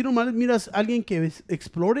Cito miras a alguien que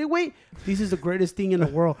explore, güey. This is the greatest thing in the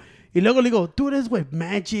world. Y luego le digo, dude, this with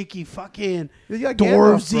magic y fucking Yeah,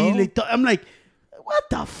 Gandalf, dwarves. bro. Y I'm like, what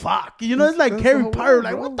the fuck? You know, it's like That's the Harry whole Potter. world,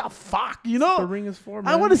 Like, bro. what the fuck? You The know? ring is for, I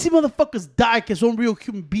man. want to see motherfuckers die que son real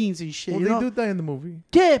human beings and shit. Well, you they know? do die in the movie.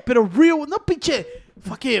 Yeah, pero real, no pinche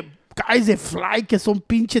fucking guys that fly que son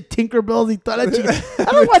pinche Tinkerbells y toda la chica. I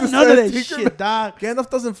don't want Just none of said that Tinkerbell. shit, dog. Gandalf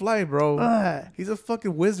doesn't fly, bro. Ah. He's a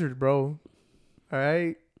fucking wizard, bro. All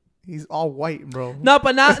right? He's all white, bro. No,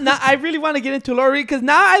 but now I really want to get into Lord of the Rings because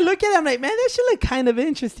now I look at it, I'm like, man, that shit look kind of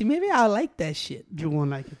interesting. Maybe I like that shit. You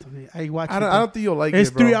won't like it, Tony. I watch it. I don't think you'll like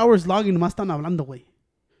It's it, bro. 3 hours long and nomás están hablando, güey.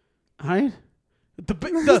 Alright?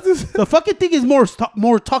 The fucking thing is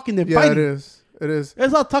more talking than Yeah, fighting. it is. It is.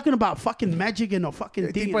 It's all talking about fucking magic and a fucking I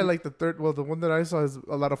thing. think by like the third, well, the one that I saw is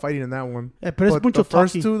a lot of fighting in that one. Pero es But mucho the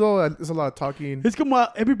first talking. two though, it's a lot of talking. It's como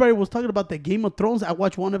everybody was talking about the Game of Thrones. I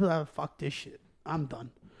watched one episode. Fuck this shit. I'm done.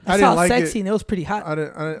 I I didn't saw like sexy it. and it was pretty hot. I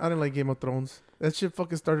didn't like Game of Thrones. That shit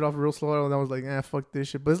fucking started off real slow, and I was like, fuck this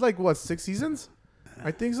shit. But it's like what, 6 seasons? I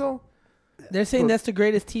think so. They're saying that's the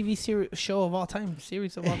greatest TV show of all time,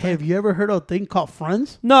 series of all time. Have you ever heard of a thing called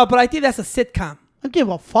Friends? No, but I think that's a sitcom. I don't give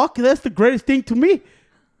a fuck. That's the greatest thing to me.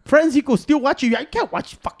 Friends, you can still watch it. I can't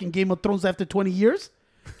watch fucking Game of Thrones after 20 years.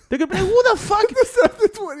 They're gonna be like, who the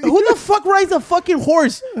fuck? Who the fuck rides a fucking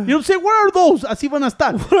horse? You know what I'm saying? Where are those? Así van a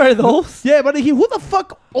estar. What are those? Yeah, but who the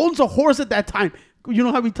fuck owns a horse at that time? You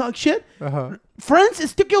know how we talk shit? Uh-huh. Friends,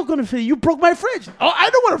 it's still gonna say, you broke my fridge. Oh, I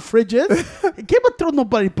know what a fridge is. Game of Thrones,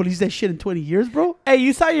 nobody believes that shit in 20 years, bro. Hey,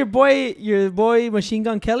 you saw your boy Machine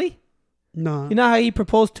Gun Kelly? No. You know how he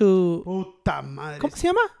proposed to Puta madre. ¿Cómo se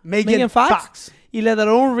llama? Megan Fox. Y le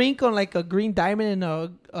daron un ring con like a green diamond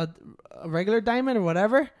and a regular diamond or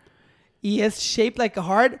whatever. He is shaped like a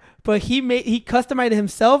heart, but he customized it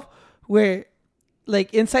himself where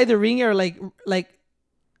like inside the ring are like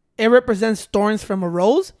it represents thorns from a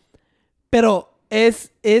rose, pero es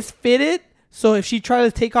fitted, so if she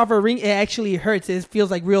tries to take off her ring, it actually hurts. It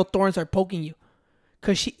feels like real thorns are poking you.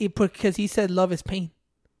 Because he said love is pain.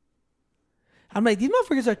 I'm like, these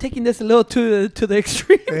motherfuckers are taking this a little to the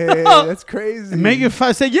extreme. Hey, that's crazy. And Megan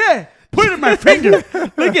Fox said, yeah, put it in my finger.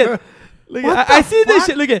 Look at. I see this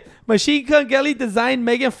shit. Look at Machine Gun Kelly designed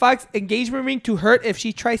Megan Fox engagement ring to hurt if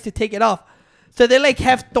she tries to take it off. So they like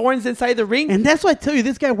have thorns inside the ring. And that's why I tell you,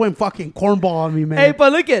 this guy went fucking cornball on me, man. Hey,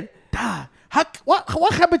 but look at.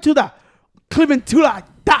 What happened to the Clementula?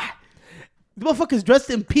 The motherfuckers dressed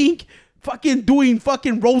in pink, fucking doing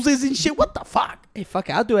fucking roses and shit. What the fuck? Hey, fuck,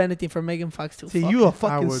 I'll do anything for Megan Fox too. See, Fuck. you a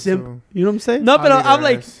fucking would simp. too. You know what I'm saying? No, but I'll I'm leave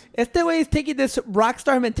like, her ass. este way is taking this rock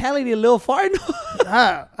star mentality a little far. No.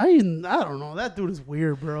 I don't know. That dude is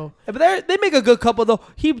weird, bro. But they make a good couple though.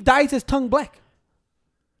 He dyes his tongue black.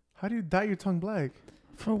 How do you dye your tongue black?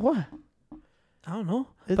 For what? I don't know.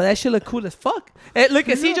 But that shit look cool as fuck. Hey, look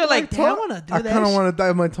at CJ like, damn, I want to do I that kind of shit. want to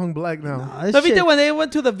dye my tongue black now. Nah, this No, shit- when they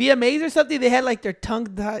went to the VMAs or something, they had like their tongue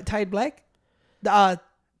tied black.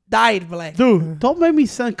 Dyed black. Dude, don't make me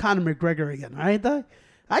send Conor McGregor again, all right, dog?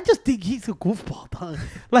 I just think he's a goofball, dog.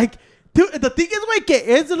 Like, dude, the thing is, like,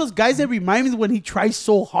 es de los guys that remind me when he tries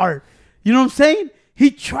so hard. You know what I'm saying?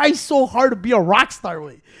 He tries so hard to be a rock star,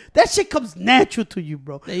 way. That shit comes natural to you,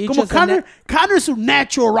 bro. Yeah, you Como just a Conor's a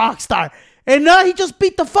natural rock star. And now he just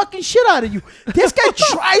beat the fucking shit out of you. This guy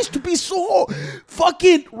tries to be so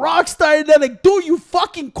fucking rock star, and they're like, dude, you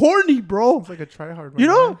fucking corny, bro. It's like a tryhard. You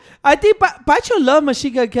know? I think Pacho loved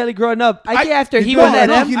Machine Gun Kelly growing up. I think after he no, went at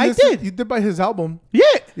no, him, I did. You did buy his album. Yeah.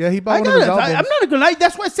 Yeah, he bought I one got of his it. albums. I'm not gonna lie.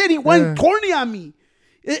 That's why I said he went Yeah. corny on me.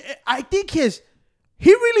 I think he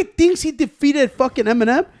really thinks he defeated fucking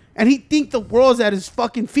Eminem, and he thinks the world's at his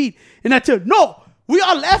fucking feet. And I tell you, no, we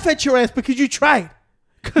all laugh at your ass because you tried.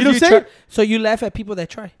 You know what I'm saying? So you laugh at people that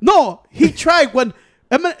try. No, he tried when.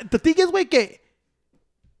 The thing is, güey, que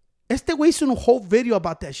este güey hizo un whole video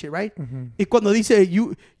about that shit, right? Y cuando dice,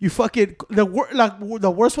 you fucking, the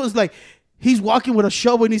worst was like, he's walking with a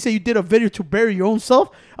shovel and he said, you did a video to bury your own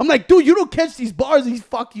self. I'm like, dude, you don't catch these bars and he's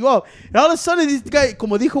fuck you up. And all of a sudden, this guy,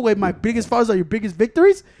 como dijo, güey, my biggest flaws are your biggest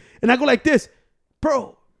victories. And I go like this,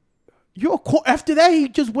 bro. After that, he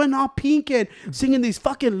just went all pink and singing these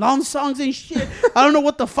fucking long songs and shit. I don't know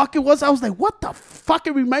what the fuck it was. I was like, what the fuck?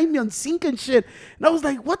 It reminded me on Sync and shit. And I was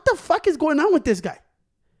like, what the fuck is going on with this guy?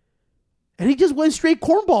 And he just went straight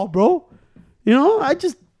cornball, bro. You know,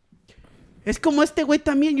 es como este güey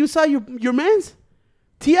también. You saw your man's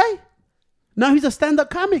T.I.? Now he's a stand-up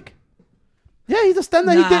comic. Yeah, he's a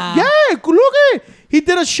stand-up. Nah. He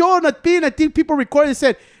did a show on a thing. I think people recorded and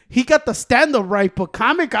said, he got the stand-up right, but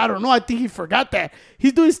comic, I don't know. I think he forgot that.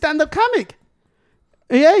 He's doing stand-up comic.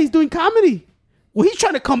 Yeah, he's doing comedy. Well, he's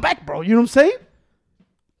trying to come back, bro. You know what I'm saying?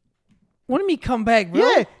 What do you mean come back, bro?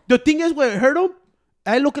 Yeah. The thing is, when it hurt him,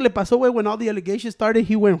 I lo que le pasó, güey, when all the allegations started,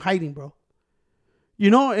 he went hiding, bro. You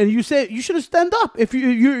know, and you said, you should have stand up. If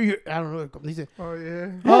you I don't know. He said, Oh,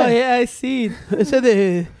 yeah. Oh, yeah, I see. it said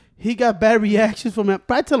that he got bad reactions from it.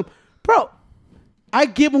 But I tell him, bro, I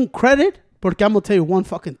give him credit, porque I'm going to tell you one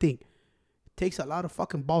fucking thing. It takes a lot of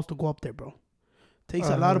fucking balls to go up there, bro. Takes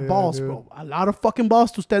a lot of balls, dude. bro. A lot of fucking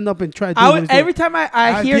balls to stand up and try to do what he's doing. Every time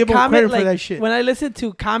I hear give 'em comics, credit for like that shit. when I listen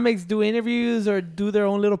to comics do interviews or do their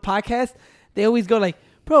own little podcast, they always go like,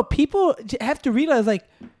 bro, people have to realize like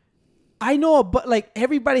I know, but like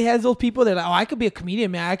everybody has those people that are like, oh, I could be a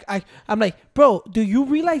comedian, man. I'm like, bro, do you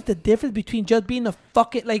realize the difference between just being a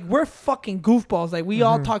fucking, like, we're fucking goofballs. Like, we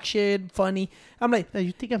all talk shit, funny. I'm like, Hey,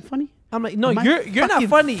 you think I'm funny? I'm like, no, Am I you're not fucking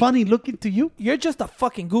funny. Funny looking to you? You're just a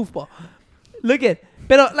fucking goofball. Look at,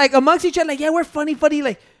 but like amongst each other, like, yeah, we're funny,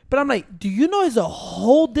 like, but I'm like, do you know it's a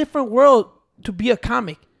whole different world to be a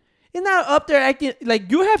comic? You're not up there acting,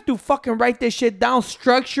 like, you have to fucking write this shit down,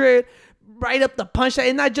 structure it, write up the punchline,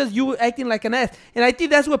 and not just you acting like an ass. And I think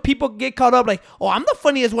that's what people get caught up, like, oh, I'm the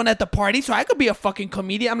funniest one at the party, so I could be a fucking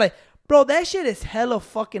comedian. I'm like, bro, that shit is hella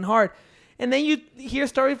fucking hard. And then you hear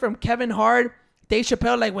stories from Kevin Hart, Dave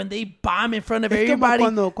Chappelle, like when they bomb in front of everybody.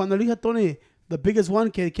 Cuando le dije a Tony, the biggest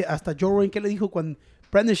one, que hasta Joe Rogan, que le dijo cuando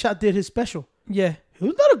Brendan Schaub did his special. Yeah. It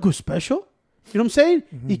was not a good special. You know what I'm saying?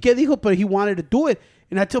 Y que dijo, but he wanted to do it.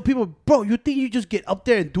 And I tell people, bro, you think you just get up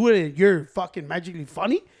there and do it and you're fucking magically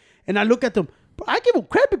funny? And I look at them, bro, I give them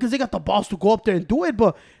credit because they got the balls to go up there and do it.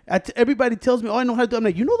 But everybody tells me, oh, I know how to do it. I'm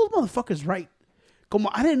like, you know those motherfuckers right. Como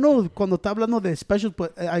I didn't know cuando está hablando de specials,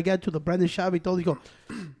 but I got to the Brendan Schaub y todo. Digo,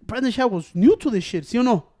 Brendan Schaub was new to this shit, ¿sí o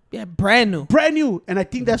no? Yeah, brand new. Brand new. And I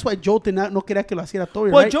think that's why Joe no quería que lo hiciera todo,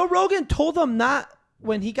 Well, right? Joe Rogan told them not,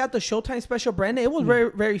 when he got the Showtime special, Brandon, it was very,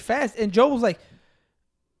 very fast. And Joe was like,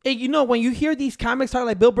 hey, you know, when you hear these comics talk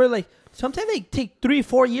like Bill Burr, like, sometimes they take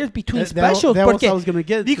 3-4 years between specials. That was I was going to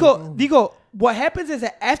get Digo, what happens is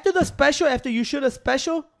that after the special, after you shoot a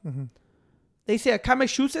special, they say a comic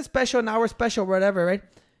shoots a special, an hour special, whatever, right?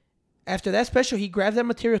 After that special, he grabs that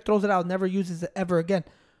material, throws it out, never uses it ever again.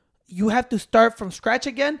 You have to start from scratch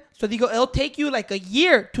again. So digo, it'll take you like a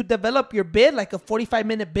year to develop your bid, like a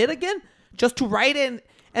 45-minute bid again, just to write it.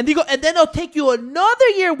 And digo, and then it'll take you another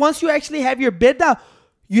year once you actually have your bid down.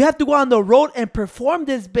 You have to go on the road and perform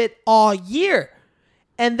this bit all year.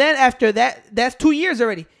 And then after that, that's 2 years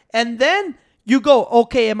already. And then you go,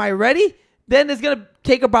 okay, am I ready? Then it's going to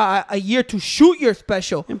take about a year to shoot your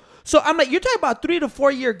special. So I'm like, you're talking about 3 to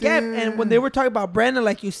 4 year gap. And when they were talking about Brandon,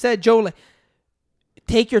 like you said, Joe, like,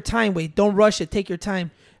 take your time, wait, don't rush it, take your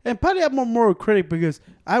time. And probably I'm more critic because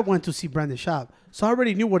I went to see Brendan Schaub. So I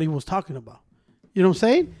already knew what he was talking about. You know what I'm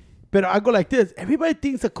saying? But I go like this. Everybody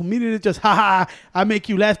thinks a comedian is just, I make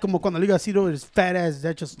you laugh como cuando le digo así, his fat ass,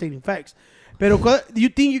 they're just stating facts. Pero you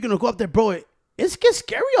think you're going to go up there, bro, it gets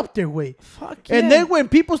scary up there, way. Fuck yeah. And then when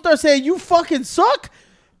people start saying, you fucking suck,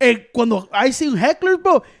 and cuando I see hecklers,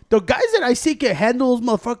 bro, the guys that I see can handle those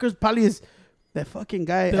motherfuckers probably is that fucking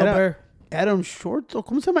guy, Bill Burr. Adam Short, o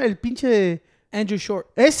 ¿cómo se llama? El pinche... Andrew Short.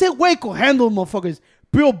 Ese güey can handle motherfuckers.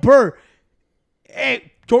 Bill Burr.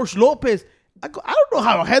 Hey, George Lopez. I don't know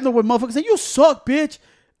how to handle with motherfuckers say, you suck, bitch.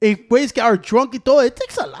 If güeyes are drunk y todo, it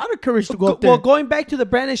takes a lot of courage to go up there. Well, going back to the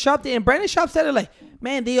Brandon Schaub thing, and Brandon Schaub said it like,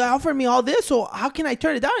 man, they offered me all this, so how can I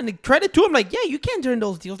turn it down? And they credit to him, like, yeah, you can turn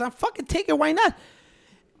those deals down. Fucking take it, why not?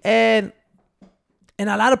 And a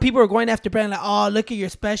lot of people are going after Brandon, like, oh, look at your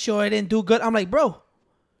special, it didn't do good. I'm like, bro,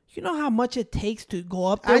 you know how much it takes to go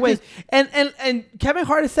up there? And Kevin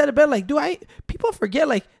Hart has said it better, like, people forget,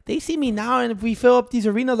 like, they see me now, and if we fill up these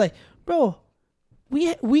arenas, like, bro,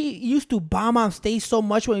 we used to bomb on stage so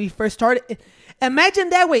much when we first started. Imagine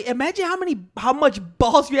that way. Imagine how much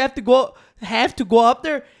balls you have to go up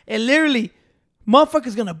there, and literally,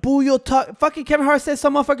 motherfuckers gonna boo your talk. Fucking Kevin Hart said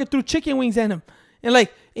some motherfucker threw chicken wings at him, and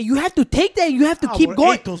like, you have to take that. You have to keep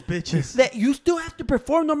going. Hate those bitches. That you still have to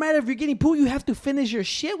perform no matter if you're getting booed. You have to finish your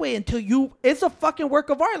shit way until you. It's a fucking work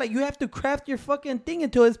of art. Like, you have to craft your fucking thing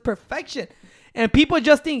until it's perfection, and people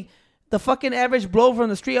just think. The fucking average blow from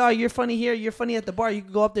the street, oh, you're funny here, you're funny at the bar, you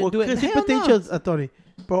can go up there and do it. Hell no. Tony,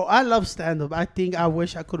 bro, I love stand-up. I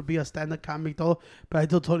wish I could be a stand-up comic, though. But I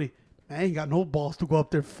told Tony, I ain't got no balls to go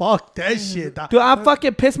up there. Fuck that shit. Dude, I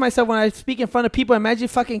fucking piss myself when I speak in front of people. Imagine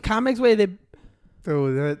fucking comics where they...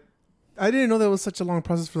 Dude, I didn't know that was such a long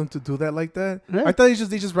process for them to do that like that. Yeah. I thought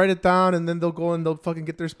they just write it down and then they'll go and they'll fucking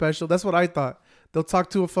get their special. That's what I thought. They'll talk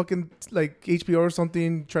to a fucking like HBO or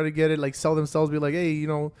something, try to get it, like sell themselves, be like, hey, you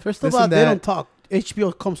know. First of all, they don't talk.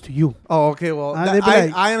 HBO comes to you. Oh, okay. Well, I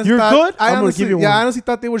honestly you're good. I I'm gonna give you one. Yeah, I honestly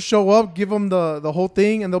thought they would show up, give them the whole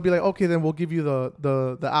thing, and they'll be like, okay, then we'll give you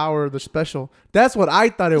the hour, the special. That's what I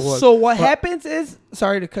thought it was. So what happens is,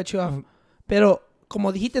 sorry to cut you off, pero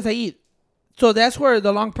como dijiste ahí, so that's where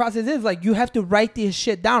the long process is. Like, you have to write this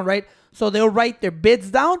shit down, right? So they'll write their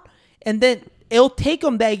bids down, and then it'll take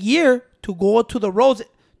them that year to go to the roads.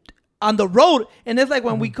 On the road, and it's like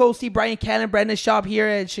when we go see Brian Cannon, Brandon Schaub here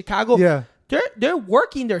in Chicago. Yeah, they're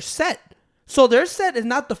working their set, so their set is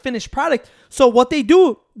not the finished product. So what they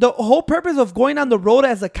do, the whole purpose of going on the road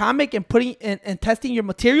as a comic and putting and testing your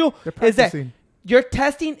material is that you're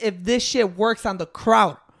testing if this shit works on the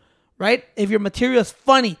crowd, right? If your material is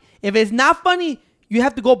funny, If it's not funny, you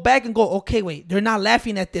have to go back and go, okay, wait, they're not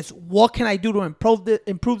laughing at this. What can I do to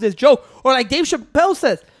improve this joke? Or like Dave Chappelle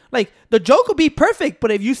says, like the joke will be perfect,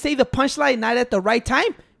 but if you say the punchline not at the right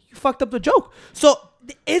time, you fucked up the joke. So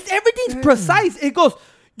everything's precise. It goes,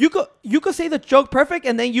 you could say the joke perfect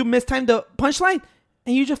and then you mistime the punchline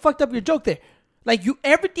and you just fucked up your joke there. Like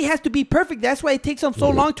everything has to be perfect. That's why it takes them so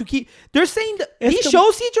long to keep. They're saying that these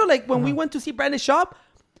shows, Cedro, like when we went to see Brandon Schaub,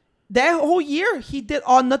 that whole year he did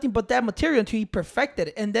all nothing but that material until he perfected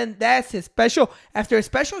it, and then that's his special. After his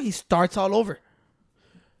special, he starts all over.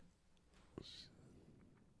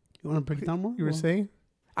 You want to break it down more? You were saying?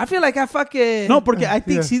 I feel like I fucking No, porque I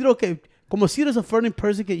think Cedro, que como Ciro's a funny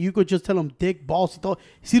person, que you could just tell him dick, balls, y todo.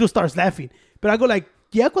 Ciro starts laughing. But I go like,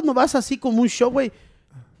 ya cuando vas así como un show, güey,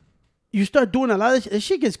 you start doing a lot of that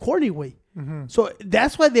shit gets corny, güey. So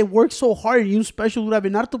that's why they work so hard y un special dura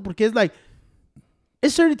bien harto, porque es like,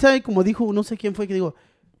 it's certain time, como dijo, no sé quién fue que dijo,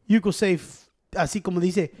 you could say, así como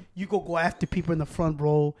dice, you could go after people in the front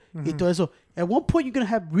row y todo eso. At one point, you're going to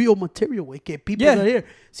have real material, güey, que people are here.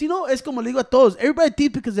 Si no, es como le digo a todos, everybody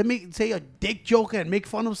thinks because they say a dick joke and make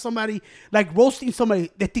fun of somebody, like roasting somebody,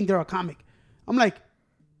 they think they're a comic. I'm like,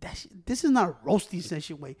 this is not roasting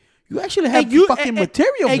session, way. You actually have fucking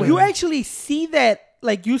material, and way. you actually see that,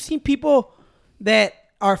 like, you've seen people that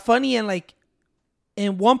are funny and, like,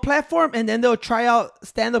 in one platform, and then they'll try out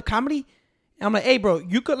stand-up comedy. And I'm like, hey, bro,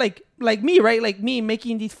 you could, like me, right? Like me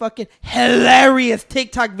making these fucking hilarious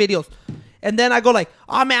TikTok videos. And then I go like,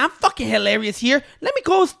 oh, man, I'm fucking hilarious here. Let me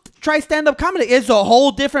go try stand-up comedy. It's a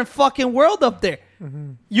whole different fucking world up there.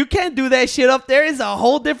 You can't do that shit up there. It's a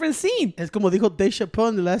whole different scene. Es como dijo Dave Chappelle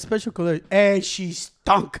in the last special, and she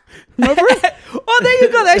stunk. Remember? Oh, there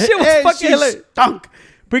you go. That shit was fucking hilarious. Stunk.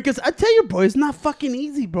 Because I tell you, bro, it's not fucking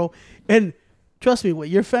easy, bro. And trust me,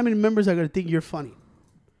 your family members are going to think you're funny.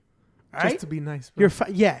 All Just right? to be nice, bro.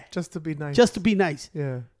 Just to be nice. Just to be nice.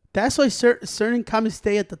 Yeah. That's why certain comics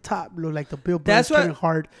stay at the top, bro, like the Bill Burr, That's Kevin what-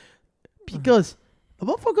 Hart. Because the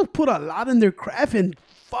motherfuckers put a lot in their craft and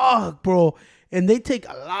fuck, bro. And they take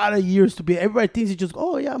a lot of years to be. Everybody thinks it's just,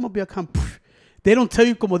 oh, yeah, I'm going to be a comic. They don't tell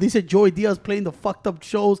you, como dice Joey Diaz playing the fucked up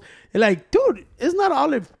shows. They're like, dude, it's not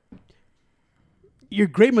all of your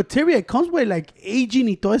great material. It comes with like aging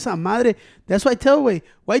y toda esa madre. That's why I tell you,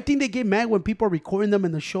 why I think they get mad when people are recording them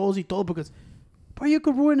in the shows y todo, because bro, you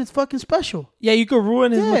could ruin his fucking special. Yeah, you could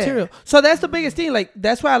ruin his Yeah. material. So that's the biggest thing. Like,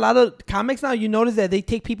 that's why a lot of comics now, you notice that they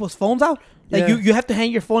take people's phones out. Like, Yeah. you have to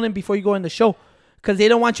hang your phone in before you go in the show. Because they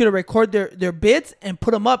don't want you to record their bits and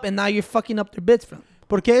put them up, and now you're fucking up their bits for them.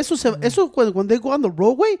 Porque eso when they go on the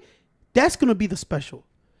roadway, that's going to be the special.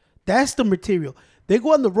 That's the material. They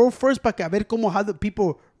go on the road first para ver how the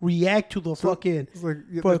people react to the fucking... It's like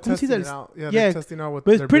But they're ¿cómo se testing dice? it out. Yeah, they're testing out with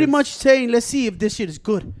but it's their pretty bits. much saying, let's see if this shit is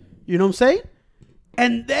good. You know what I'm saying?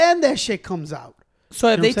 And then that shit comes out. So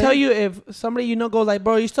if You know they what I'm tell saying? you, if somebody you know goes like,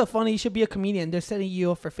 bro, you're still funny, you should be a comedian, they're setting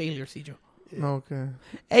you up for failure, Cedro. Okay.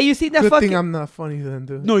 Hey, you see that Good fucking... thing I'm not funny then,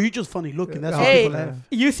 dude. No, you're just funny looking. That's Yeah. why Hey, people laugh.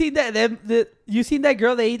 you seen that? You seen that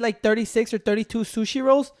girl that ate like 36 or 32 sushi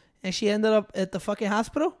rolls, and she ended up at the fucking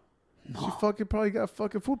hospital? She fucking probably got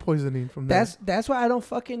fucking food poisoning from that. That's why I don't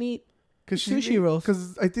fucking eat. Sushi rolls.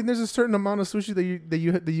 Because I think there's a certain amount of sushi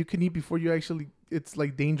that you can eat before you actually it's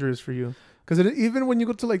like dangerous for you. Because even when you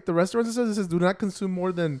go to like the restaurants, it says do not consume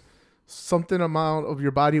more than something amount of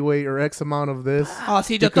your body weight or X amount of this. Oh,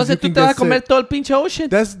 sí, yo Because entonces you tú can te vas a get comer sick. todo el pinche ocean.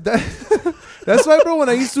 That's why, bro. When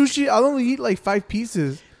I eat sushi, I'll only eat like 5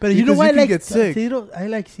 pieces. But you know because why I can like get sick. Ciro? I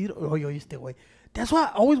like Ciro. Oh, yo, este güey. That's why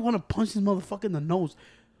I always want to punch this motherfucker in the nose.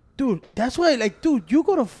 Dude, that's why, like, dude, you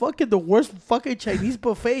go to fucking the worst fucking Chinese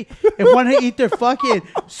buffet and want to eat their fucking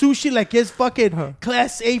sushi like his fucking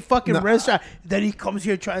class A fucking restaurant. Then he comes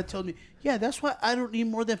here trying to tell me, yeah, that's why I don't eat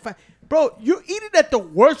more than 5. Bro, you're eating at the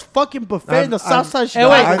worst fucking buffet in the Southside Hey,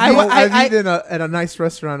 wait, Chicago. I've eaten at a nice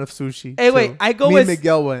restaurant of sushi. Hey, wait, too. I go Me with- and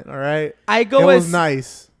Miguel went. All right, I go It with was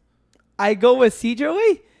nice. I go with Cedro,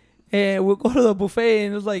 güey, and we'll go to the buffet,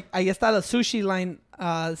 and it's like, I guess that a sushi line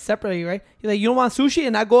separately, right? He's like, you don't want sushi?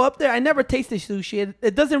 And I go up there. I never tasted sushi.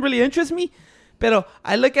 It doesn't really interest me. Pero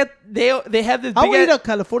I look at, they have this I would big eat ass, a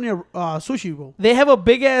California sushi roll. they have a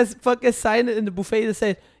big ass fucking sign in the buffet that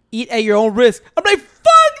says, eat at your own risk. I'm like,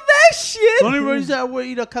 fuck that shit. The only reason I would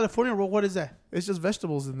eat a California roll, what is that? It's just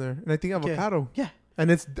vegetables in there, and I think avocado. Yeah. And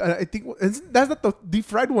it's I think that's not the deep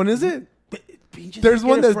fried one, is it? Pinches There's get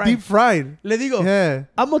one it that's fried. deep fried. Le digo, Yeah.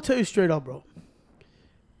 I'm gonna tell you straight up, bro.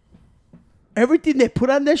 Everything they put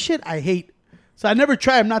on that shit, I hate. So I never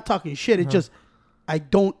try. I'm not talking shit. It just, I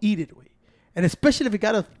don't eat it. Way. And especially if it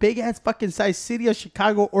got a big ass fucking size city of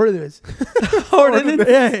Chicago orders. Ordinance.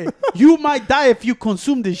 Yeah, you might die if you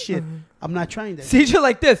consume this shit. I'm not trying that. See you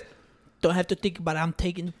like this. Don't have to think about it. I'm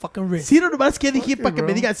taking the fucking risk. Ciro nomás que dije Okay, para que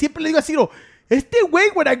me bro. diga. Siempre le digo a Ciro, este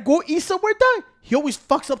güey, when I go eat somewhere, dog, he always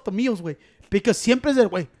fucks up the meals, güey. Because siempre es el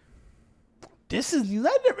güey, this is new.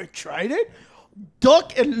 I never tried it.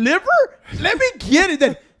 Duck and liver? Let me get it.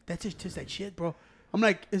 Then that's just tastes like shit, bro. I'm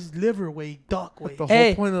like, it's liver, way, duck, way. The Hey,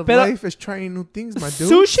 whole point of pero- life is trying new things, my dude.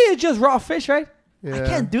 Sushi is just raw fish, right? I Yeah.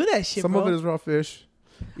 can't do that shit, Some bro. of it is raw fish.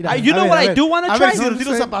 Mira, you know a ver, what a I ver. do wanna A try? ver, Ciro, I'm dinos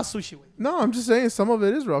saying- about sushi, güey. No, I'm just saying some of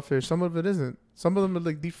it is raw fish. Some of it isn't. Some of them are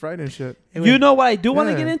like deep fried and shit. Hey, You güey. know what I do want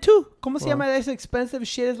to Yeah. get into? ¿Cómo se What? llama this expensive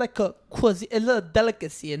shit? It's like a cuisine, it's a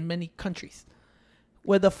delicacy in many countries.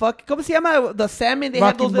 Where the fuck, ¿cómo se llama? The salmon, they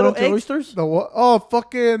have Rocky those little Mountain eggs. oysters? The what? Oh,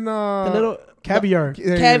 fucking The little Caviar. there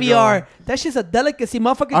you caviar. go. That shit's a delicacy.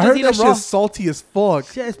 Motherfuckers I just heard eat that them raw. shit's salty as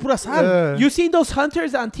fuck. Yeah, it's pura sal. Yeah. You seen those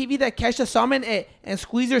hunters on TV that catch the salmon and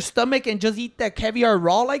squeeze their stomach and just eat that caviar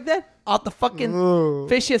raw like that? Out the fucking Ugh.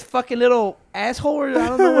 fish's fucking little asshole, or I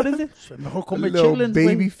don't know what is it? Mejor come Little chitlins,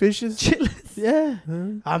 baby güey. fishes. Chitlins. Yeah.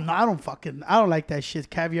 I don't like that shit.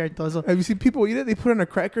 Caviar y todo eso. Have you seen people eat it? They put it on a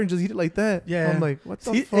cracker and just eat it like that. Yeah. I'm like, what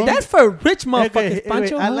the See, fuck? That's for rich Hey, motherfuckers, hey,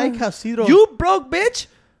 Pancho. I like how Ciro. You broke bitch.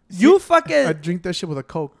 You I fucking drink that shit with a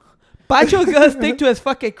Coke. Pancho gonna stick to his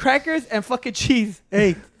fucking crackers and fucking cheese.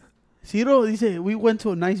 Hey, Ciro dice, we went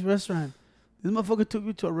to a nice restaurant. This motherfucker took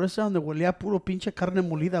me to a restaurant that olía puro pinche carne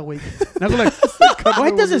molida, güey. And I go like,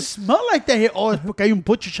 why does it smell like that here? Oh, es porque hay un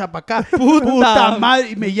butcher shop acá. Puta madre.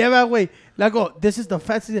 Y me lleva, güey. Le hago, this is the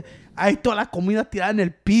fastest. Hay toda la comida tirada en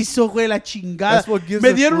el piso, güey, la chingada. That's what gives me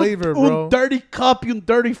the dieron flavor, un bro. dirty cup y un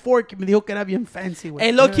dirty fork. Y me dijo que era bien fancy, güey.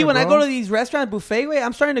 Hey, low key, Yeah, when I bro. go to these restaurants buffet, way,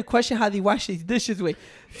 I'm starting to question how they wash these dishes, way.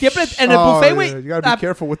 Siempre en el Oh, buffet, yeah, way. you gotta be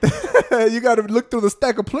careful with that. You gotta look through the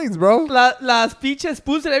stack of plates, bro. Las pinches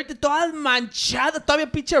spoons and everything, todas manchadas, todavía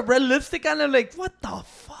pinche red lipstick on them. Like, what the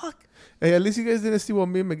fuck? Hey, at least you guys didn't see what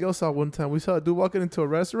me and Miguel saw one time. We saw a dude walking into a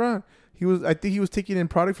restaurant. I think he was taking in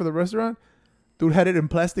product for the restaurant. Dude had it in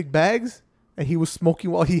plastic bags, and he was smoking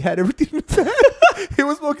while he had everything in his hand. He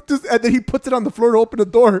was smoking, and then he puts it on the floor to open the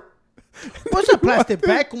door. Pues a plastic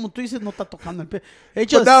bag, como tú dices, no está tocando el pie. It But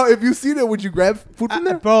just, now, if you see that, would you grab food from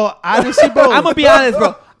there? bro, honestly, bro. I'm gonna be honest,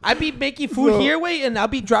 bro. I be making food Bro. here, way, and I'll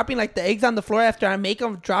be dropping like the eggs on the floor after I make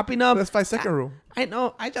them, dropping them. That's 5-second rule. I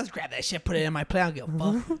know. I just grab that shit, put it in my plate. I don't give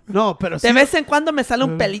a fuck. No, pero De vez en cuando me sale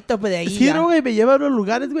un pelito de ahí. Ciro, güey, me lleva a los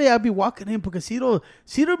lugares, güey. I'll be walking in porque Ciro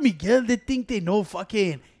and Miguel, they think they know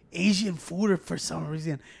fucking Asian food for some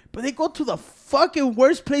reason. But they go to the fucking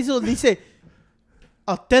worst places donde dice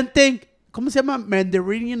authentic, ¿cómo se llama?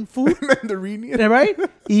 Mandarinian food. Mandarinian. Right?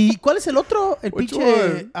 ¿Y cuál es el otro? El Which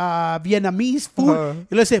pinche one? Vietnamese food. Uh-huh.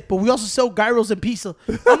 Y le dice, but we also sell gyros and pizza.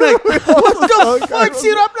 I'm like, what the fuck,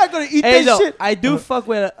 Ciro? I'm not going to eat Hey, that though, shit. I do fuck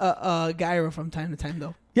with a gyro from time to time,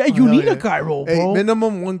 though. Yeah, you hell need yeah. a gyro, Hey, bro.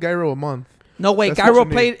 minimum 1 gyro a month. No, wait. That's what Gyro you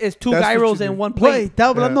need. plate is 2 That's what gyros you in need. one Wait, plate.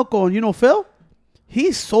 estaba hablando con, Phil?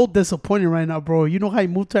 He's so disappointed right now, bro. You know how he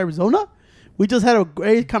moved to Arizona? We just had a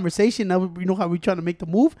great conversation. Now you know how we're trying to make the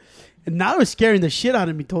move. And now it's scaring the shit out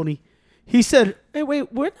of me, Tony. He said, Hey,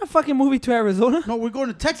 wait. We're not fucking moving to Arizona. no, we're going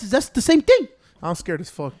to Texas. That's the same thing. I'm scared as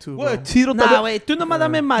fuck, too, bro. What? Ciro Nah, también- wait. Tú nomás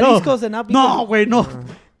dame mariscos and I'll be No, good. wait, no.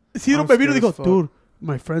 Ciro I'm me vino y scared dijo, as fuck. dude,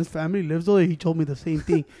 my friend's family lives there. He told me the same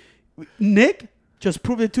thing. Nick just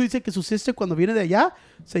proved it too. Dice que su sister cuando viene de allá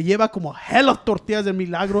se lleva como hella tortillas de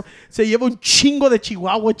milagro. Se lleva un chingo de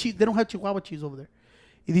Chihuahua cheese. They don't have Chihuahua cheese over there.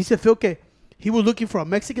 Y dice Phil que he was looking for a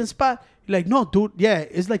Mexican spot. He's like, no, dude, yeah,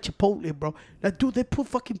 it's like Chipotle, bro. Like, dude, they put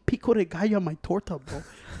fucking pico de gallo on my torta, bro.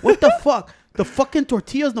 What the fuck? The fucking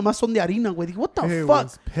tortillas nomás son de harina, güey. What the He fuck?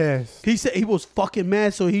 was pissed. He said he was fucking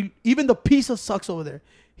mad. So even the pizza sucks over there.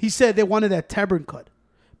 He said they wanted that tavern cut.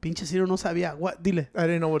 Pinche Ciro no sabía. What? Dile. I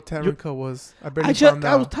didn't know what tavern cut was. I barely I just- found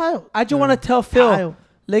I was out. tired. I just want to tell Phil. Tile.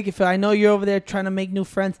 Look, Phil, I know you're over there trying to make new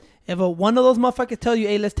friends. If one of those motherfuckers tell you,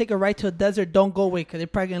 hey, let's take a ride to a desert, don't go away because they're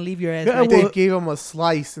probably going to leave your ass Yeah, right They there. gave him a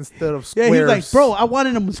slice instead of Yeah, squares. he's like, bro, I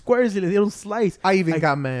wanted them squares. They don't slice. I even Like,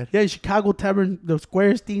 got mad. Yeah, in Chicago Tavern, the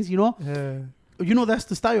squares things, you know. Yeah. You know that's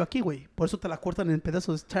the style aquí, güey. Por eso te la cortan en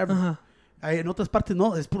pedazos. Tavern. Uh-huh. En otras partes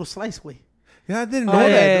no, es puro slice, güey. Yeah, I didn't Oh, know yeah,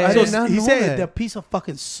 that. yeah, I yeah. So did not he know said that. the pizza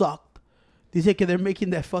fucking sucked. They say they're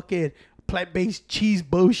making that fucking plant-based cheese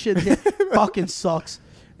bullshit. That fucking sucks.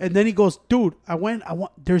 And then he goes, dude,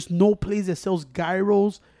 there's no place that sells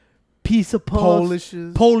gyros, pizza puffs,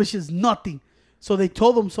 Polishes, nothing. So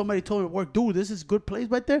somebody told me at work, dude, this is a good place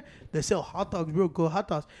right there. They sell hot dogs, real good hot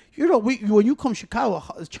dogs. You know, when you come Chicago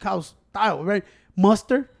style, right?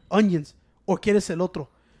 Mustard, onions, or quieres el otro.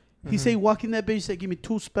 He say, walk in that bitch, he said, give me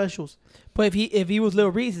 2 specials. But if he was Lil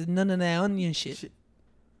Reese, none of that onion shit.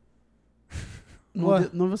 No,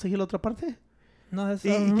 What? ¿No vas a ir a la otra parte? No, that's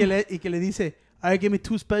y que le dice, all right, give me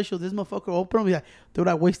 2 specials. This motherfucker open them. He's like, dude,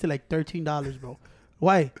 I wasted like $13, bro.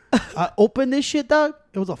 Why? I opened this shit, dog.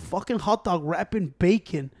 It was a fucking hot dog wrapping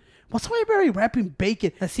bacon. What's everybody wrapping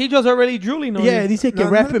bacon? Cedro's already drooling on Yeah, you. dice que No,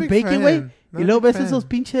 I'm not a wrapping big bacon, fan. güey. Not Y a luego big ves esos fan.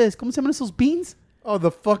 pinches, ¿cómo se llaman esos beans? Oh,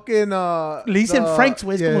 the fucking Le dicen the- Franks,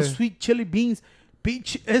 güey. Es como yeah. sweet chili beans.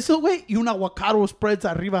 Eso, güey. Y un aguacado spreads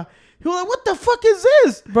arriba. He was like, what the fuck is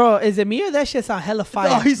this? Bro, is it me or that shit sound hella fire?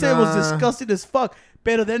 No, he said it was Nah. disgusting as fuck.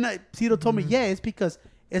 Pero then Ciro told me, yeah, it's because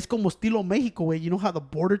it's como estilo Mexico, güey. You know how the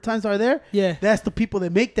border times are there? Yeah. That's the people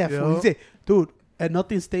that make that food. He Yup. said, dude, and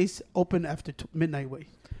nothing stays open after midnight, way.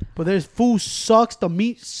 But there's food sucks. The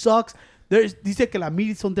meat sucks. Dice que la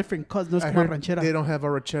meat son different cuts. No es I como heard ranchera. they don't have a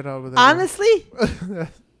ranchera over there. Honestly,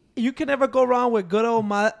 you can never go wrong with good old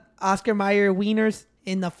Oscar Mayer wieners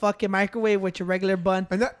in the fucking microwave with your regular bun.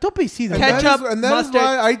 And that, Don't be Cedro. and that is- Ketchup, and that is mustard.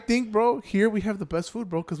 why I think, bro, here we have the best food,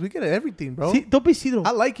 bro, because we get everything, bro. Don't be Cedro.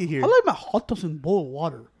 I like it here. I like my hot dogs in boiled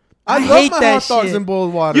water. I I love hate my that hot dogs shit. in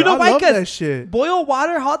boiled water. You know I why? love that 'Cause shit. boiled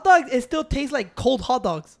water hot dogs, it still tastes like cold hot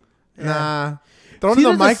dogs. Nah. Thrown See,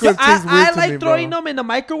 in the there's a- microwave tastes weird I to like me, throwing bro. them in the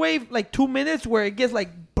microwave like 2 minutes where it gets like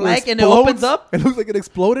Where black and it explodes. opens up. It looks like it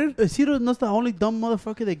exploded. Cedro no es the only dumb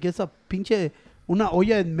motherfucker that gets a pinche una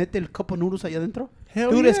olla and mete el cup of noodles allá adentro.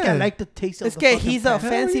 Hell Dude, es que I yeah. like the taste of Es the que fucking he's a pan.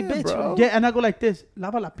 fancy yeah, bitch. bro. Yeah, and I go like this.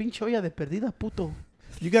 Lava la pinche olla de perdida, puto.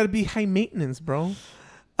 You gotta be high maintenance, bro.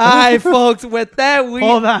 Alright, folks, with that, we.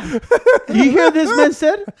 Hold on. You hear this man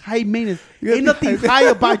said? High maintenance. You Ain't gotta be nothing high- high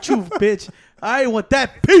about you, bitch. I ain't want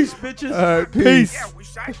that. Peace, bitches. Peace. Yeah, we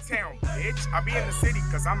Chi-Town, bitch. I be in the city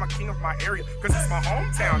cause I'm a king of my area. Cause it's my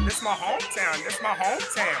hometown. This my hometown. This my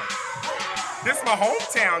hometown. This my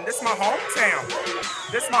hometown. This my hometown.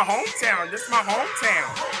 This my hometown. This my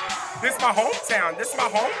hometown. This my hometown. This my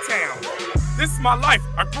hometown. This is my life.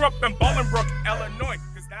 I grew up in Bolingbrook, Illinois.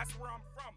 Cause that's where I'm